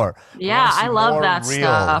 More. Yeah, I love that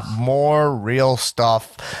stuff. More real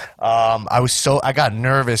stuff. I got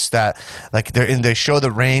nervous that like they show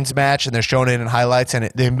the Reigns match and they're showing it in highlights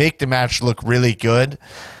and they make the match look really good.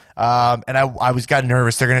 And I got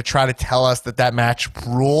nervous. They're going to try to tell us that match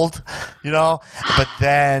ruled, you know? But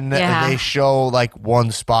then they show like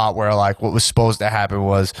one spot where like what was supposed to happen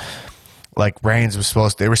was like Reigns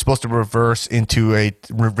they were supposed to reverse into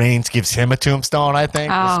Reigns gives him a tombstone, I think.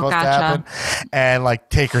 Was supposed to happen. And like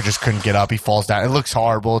Taker just couldn't get up. He falls down. It looks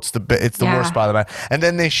horrible. It's the worst spot of the match. And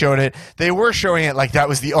then they showed it. They were showing it like that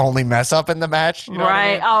was the only mess up in the match. You know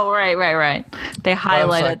right. What I mean? Oh, right. They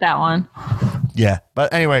highlighted that one. Yeah.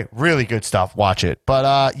 But anyway, really good stuff. Watch it.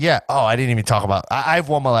 But yeah. Oh, I didn't even talk about I have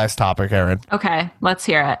one more last topic, Erin. Okay. Let's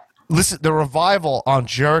hear it. Listen, the Revival on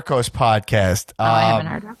Jericho's podcast. I haven't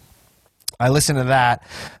heard of it. I listened to that.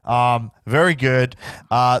 Very good.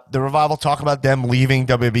 The Revival talk about them leaving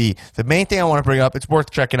WWE. The main thing I want to bring up, it's worth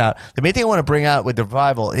checking out. The main thing I want to bring out with the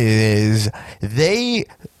Revival is they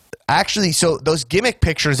actually, so those gimmick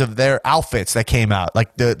pictures of their outfits that came out,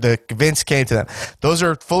 like the Vince came to them, those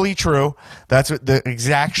are fully true. That's what the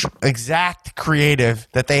exact creative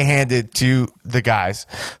that they handed to the guys.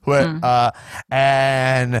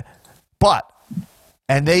 And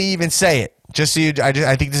they even say it. Just so I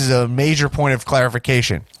think this is a major point of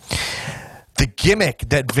clarification. The gimmick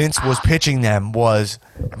that Vince was pitching them was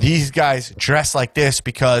these guys dress like this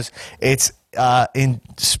because it's in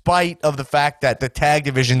spite of the fact that the tag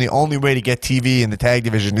division, the only way to get TV in the tag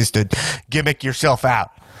division is to gimmick yourself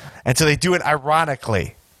out. And so they do it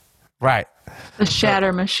ironically. Right. The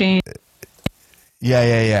Shatter Machine.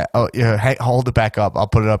 Yeah. Oh, yeah. Hey, hold it back up. I'll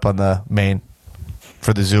put it up on the main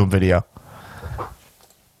for the Zoom video.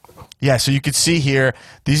 Yeah, so you can see here,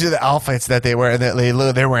 these are the outfits that they wear. And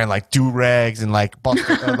they're wearing like do-rags and like Flavor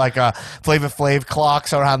Flav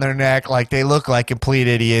clocks around their neck. Like they look like complete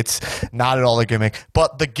idiots. Not at all a gimmick.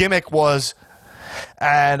 But the gimmick was,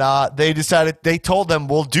 and they told them,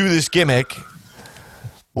 we'll do this gimmick.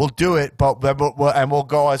 We'll do it, and we'll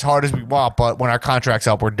go as hard as we want. But when our contract's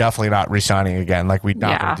up, we're definitely not re-signing again. Like we're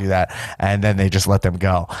not going to do that. And then they just let them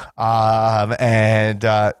go.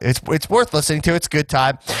 It's worth listening to. It's a good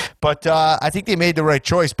time. But I think they made the right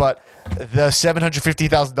choice. But the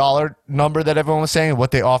 $750,000 number that everyone was saying,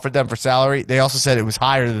 what they offered them for salary, they also said it was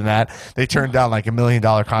higher than that. They turned down like $1 million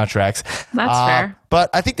contracts. That's fair. But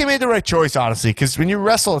I think they made the right choice, honestly, because when you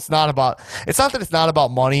wrestle, it's not that it's not about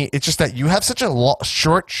money. It's just that you have such a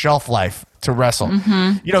short shelf life to wrestle.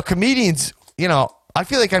 Mm-hmm. You know, comedians, you know, I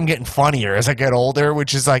feel like I'm getting funnier as I get older,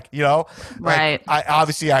 which is like, you know, right.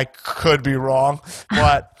 Obviously I could be wrong,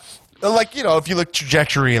 but like, you know, if you look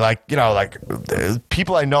trajectory, like, you know, like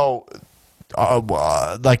people I know,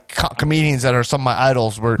 like comedians that are some of my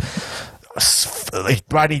idols were like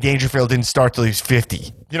Rodney Dangerfield didn't start till he was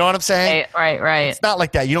 50. You know what I'm saying? Right. It's not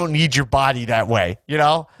like that. You don't need your body that way, you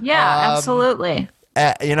know? Yeah, absolutely.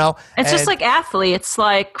 You know? It's just like athletes,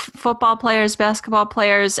 like football players, basketball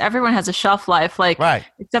players, everyone has a shelf life. Like, right.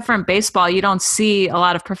 Except for in baseball, you don't see a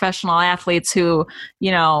lot of professional athletes who,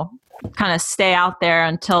 you know, kind of stay out there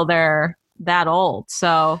until they're that old.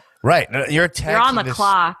 So... Right. You're on the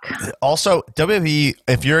clock. Also, WWE,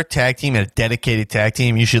 if you're a tag team and a dedicated tag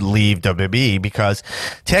team, you should leave WWE because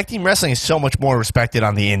tag team wrestling is so much more respected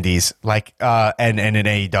on the indies, like and in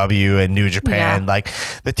AEW and New Japan. Yeah. Like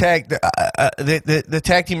the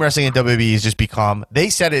tag team wrestling in WWE has just become,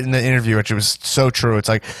 they said it in the interview, which was so true. It's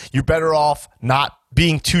like you're better off not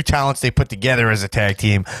being two talents they put together as a tag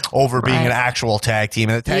team over being an actual tag team.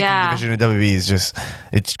 And the tag team division of WWE is just,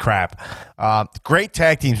 it's crap. Great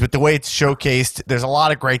tag teams, but the way it's showcased, there's a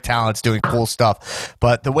lot of great talents doing cool stuff.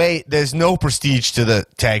 But the way, there's no prestige to the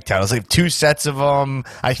tag titles. Like 2 sets of them,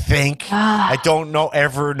 I think. I don't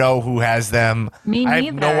ever know who has them. Me neither. I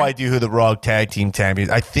have no idea who the Raw tag team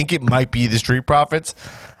champions. I think it might be the Street Profits.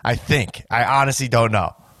 I honestly don't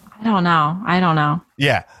know. I don't know.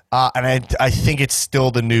 Yeah. And I think it's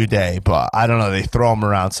still the New Day, but I don't know. They throw them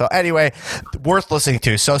around. So anyway, worth listening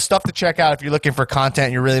to. So stuff to check out if you're looking for content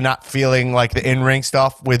and you're really not feeling like the in-ring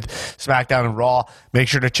stuff with SmackDown and Raw. Make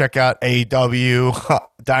sure to check out AEW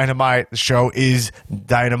Dynamite. The show is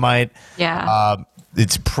Dynamite. Yeah.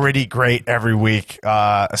 It's pretty great every week,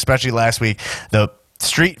 especially last week. The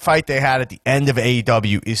street fight they had at the end of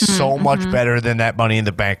AEW is so much better than that Money in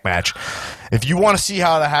the Bank match. If you want to see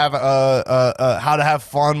how to have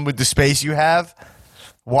fun with the space you have,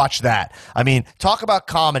 watch that. I mean, talk about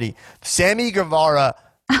comedy. Sammy Guevara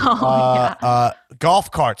golf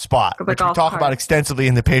cart spot, which we talk about extensively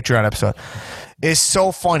in the Patreon episode, is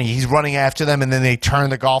so funny. He's running after them, and then they turn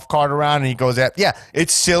the golf cart around, and he goes at. Yeah,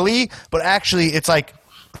 it's silly, but actually, it's like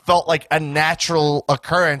felt like a natural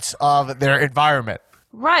occurrence of their environment.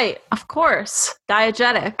 Right, of course.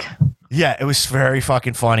 Diegetic. Yeah, it was very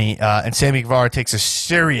fucking funny. And Sammy Guevara takes a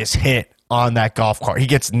serious hit on that golf cart. He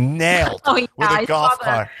gets nailed with a golf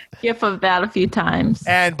cart. GIF of that a few times.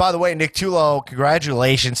 And by the way, Nick Tulo,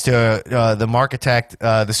 congratulations to the Markitect,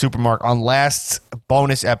 the Supermark. On last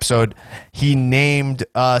bonus episode, he named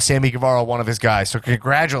Sammy Guevara one of his guys. So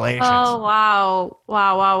congratulations. Oh,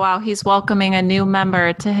 wow. He's welcoming a new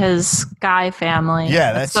member to his guy family.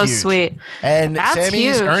 Yeah, that's so huge. Sweet. And that's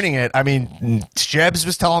Sammy's huge. earning it. I mean, Jebs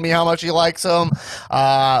was telling me how much he likes him.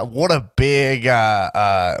 What a big,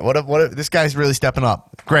 this guy's really stepping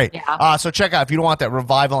up. Great. Yeah. So check out, if you don't want that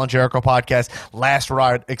Revival on Jericho podcast, Last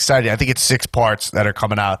Ride, exciting. I think it's 6 parts that are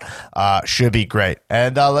coming out. Should be great.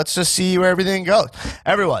 And let's just see where everything goes.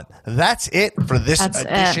 Everyone, that's it for this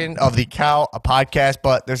edition of the Cow podcast,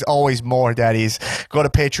 but there's always more, daddies. Go to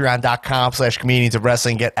patreon.com/comedians of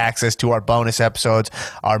wrestling, get access to our bonus episodes,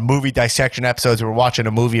 our movie dissection episodes. We're watching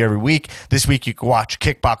a movie every week. This week you can watch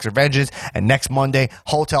Kickboxer Vengeance, and next Monday,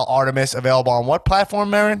 Hotel Artemis, available on what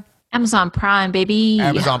platform, Marin? Amazon Prime, baby.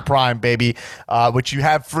 Amazon Prime, baby, which you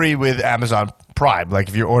have free with Amazon Prime. Like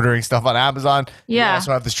if you're ordering stuff on Amazon, you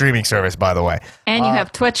also have the streaming service, by the way. And you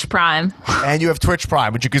have Twitch Prime. And you have Twitch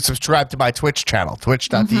Prime, which you can subscribe to my Twitch channel,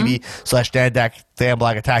 twitch.tv/Dan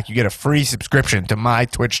Black Attack. You get a free subscription to my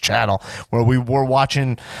Twitch channel where we're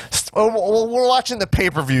watching the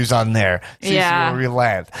pay-per-views on there. See where we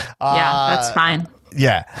land. That's fine.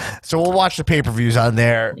 Yeah. So we'll watch the pay-per-views on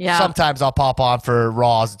there. Yeah. Sometimes I'll pop on for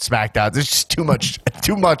Raws and SmackDowns. It's just too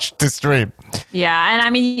much to stream. Yeah, and I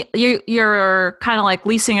mean, you're kind of like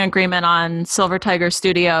leasing agreement on Silver Tiger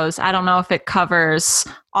Studios. I don't know if it covers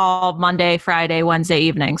all Monday, Friday, Wednesday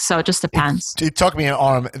evenings, so it just depends. It took me an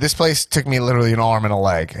arm. This place took me literally an arm and a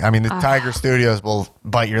leg. I mean, the Tiger Studios will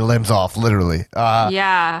bite your limbs off, literally.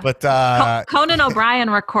 But Conan O'Brien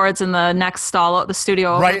records in the next stall, the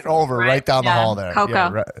studio right down the hall there.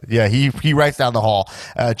 Coco. Yeah, he writes down the hall.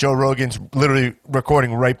 Joe Rogan's literally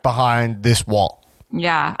recording right behind this wall.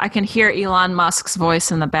 Yeah, I can hear Elon Musk's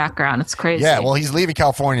voice in the background. It's crazy. Yeah, well, he's leaving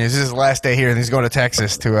California. This is his last day here, and he's going to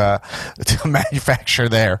Texas to manufacture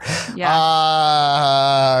there.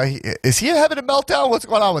 Yeah. Is he having a meltdown? What's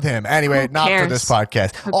going on with him? Anyway, not for this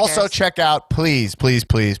podcast. Also, check out, please,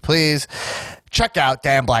 check out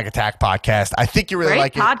Dan Black Attack podcast. I think you really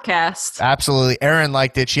like it. Great podcast. Absolutely. Erin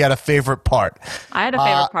liked it. She had a favorite part. I had a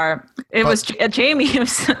favorite part. It was Jamie. It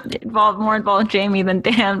was more involved Jamie than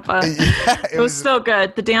Dan, but it was still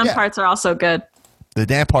good. The Dan parts are also good. The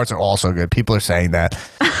Dan parts are also good. People are saying that.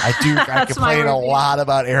 I complain a lot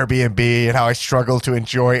about Airbnb and how I struggle to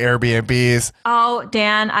enjoy Airbnbs. Oh,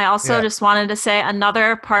 Dan, I also just wanted to say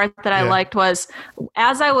another part that I liked was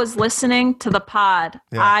as I was listening to the pod,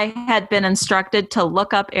 I had been instructed to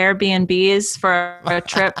look up Airbnbs for a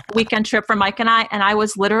weekend trip for Mike and I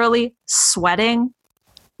was literally sweating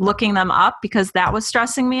looking them up because that was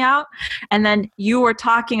stressing me out. And then you were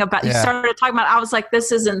talking about, you started talking about, I was like,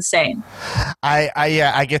 this is insane.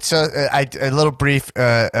 I get so, a little brief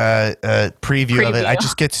preview of it. I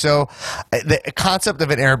just get so, the concept of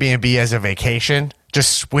an Airbnb as a vacation,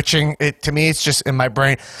 just switching it, to me, it's just in my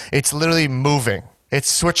brain, it's literally moving. It's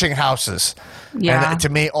switching houses. Yeah. And to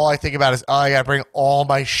me, all I think about is, I got to bring all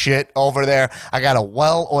my shit over there. I got a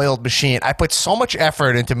well-oiled machine. I put so much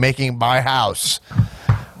effort into making my house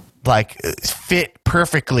fit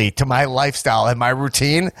perfectly to my lifestyle and my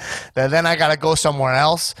routine, that then I got to go somewhere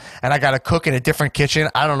else and I got to cook in a different kitchen.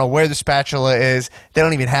 I don't know where the spatula is. They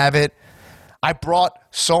don't even have it. I brought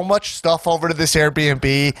so much stuff over to this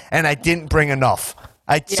Airbnb and I didn't bring enough.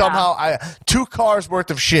 Somehow 2 cars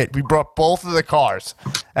worth of shit. We brought both of the cars,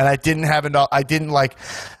 and I didn't have enough. I'd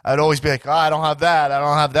always be like, I don't have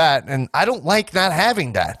that, and I don't like not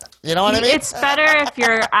having that. You know what I mean? It's better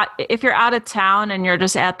if you're out of town and you're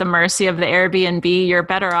just at the mercy of the Airbnb. You're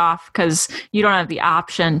better off because you don't have the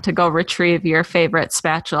option to go retrieve your favorite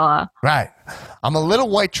spatula. Right. I'm a little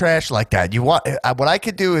white trash like that. What I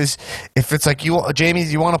could do is, if it's like Jamie,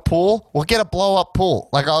 you want a pool? We'll get a blow up pool.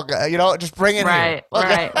 Like I'll, just bring it here.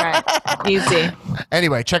 Right. Easy.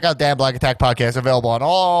 Anyway, check out Dan Black Attack Podcast, available on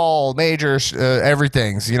all major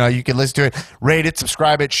everythings. You can listen to it, rate it,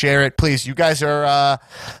 subscribe it, share it, please. You guys are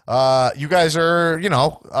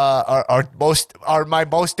my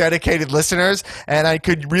most dedicated listeners, and I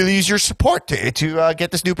could really use your support to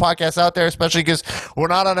get this new podcast out there, especially because we're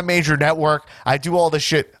not on a major network. I do all this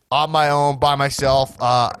shit on my own, by myself,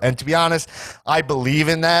 and to be honest, I believe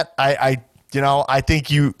in that. I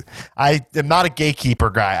think I am not a gatekeeper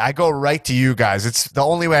guy. I go right to you guys. It's the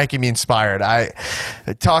only way I can be inspired. I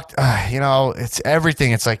talked, it's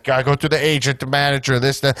everything. It's like I go through the agent, the manager,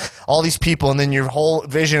 all these people, and then your whole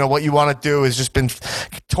vision of what you want to do has just been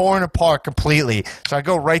torn apart completely. So I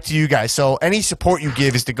go right to you guys. So any support you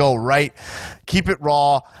give is to go right, keep it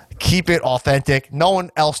raw, keep it authentic. No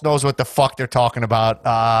one else knows what the fuck they're talking about.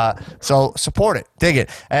 So support it, dig it,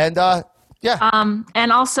 and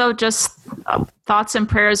and also just thoughts and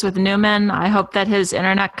prayers with Newman. I hope that his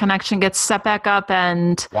internet connection gets set back up.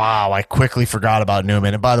 And wow, I quickly forgot about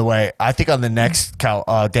Newman. And by the way, I think on the next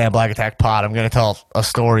Dan Black Attack pod, I'm going to tell a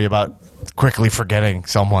story about quickly forgetting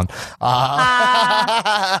someone. Okay,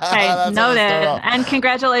 noted. And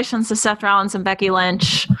congratulations to Seth Rollins and Becky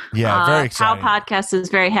Lynch. Yeah, very exciting. Pow Podcast is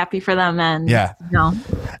very happy for them. And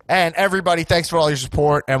and everybody, thanks for all your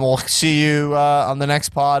support, and we'll see you on the next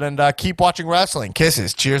pod. And keep watching wrestling.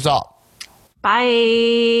 Kisses. Cheers up. Bye.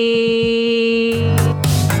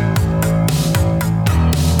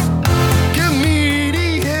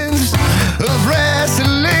 Comedians of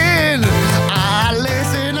wrestling, I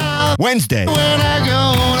listen up Wednesday when I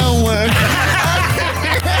go to work.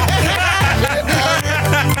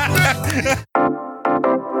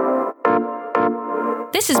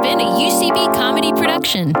 This has been a UCB Comedy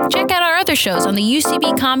production. Check out our other shows on the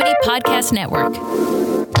UCB Comedy Podcast Network.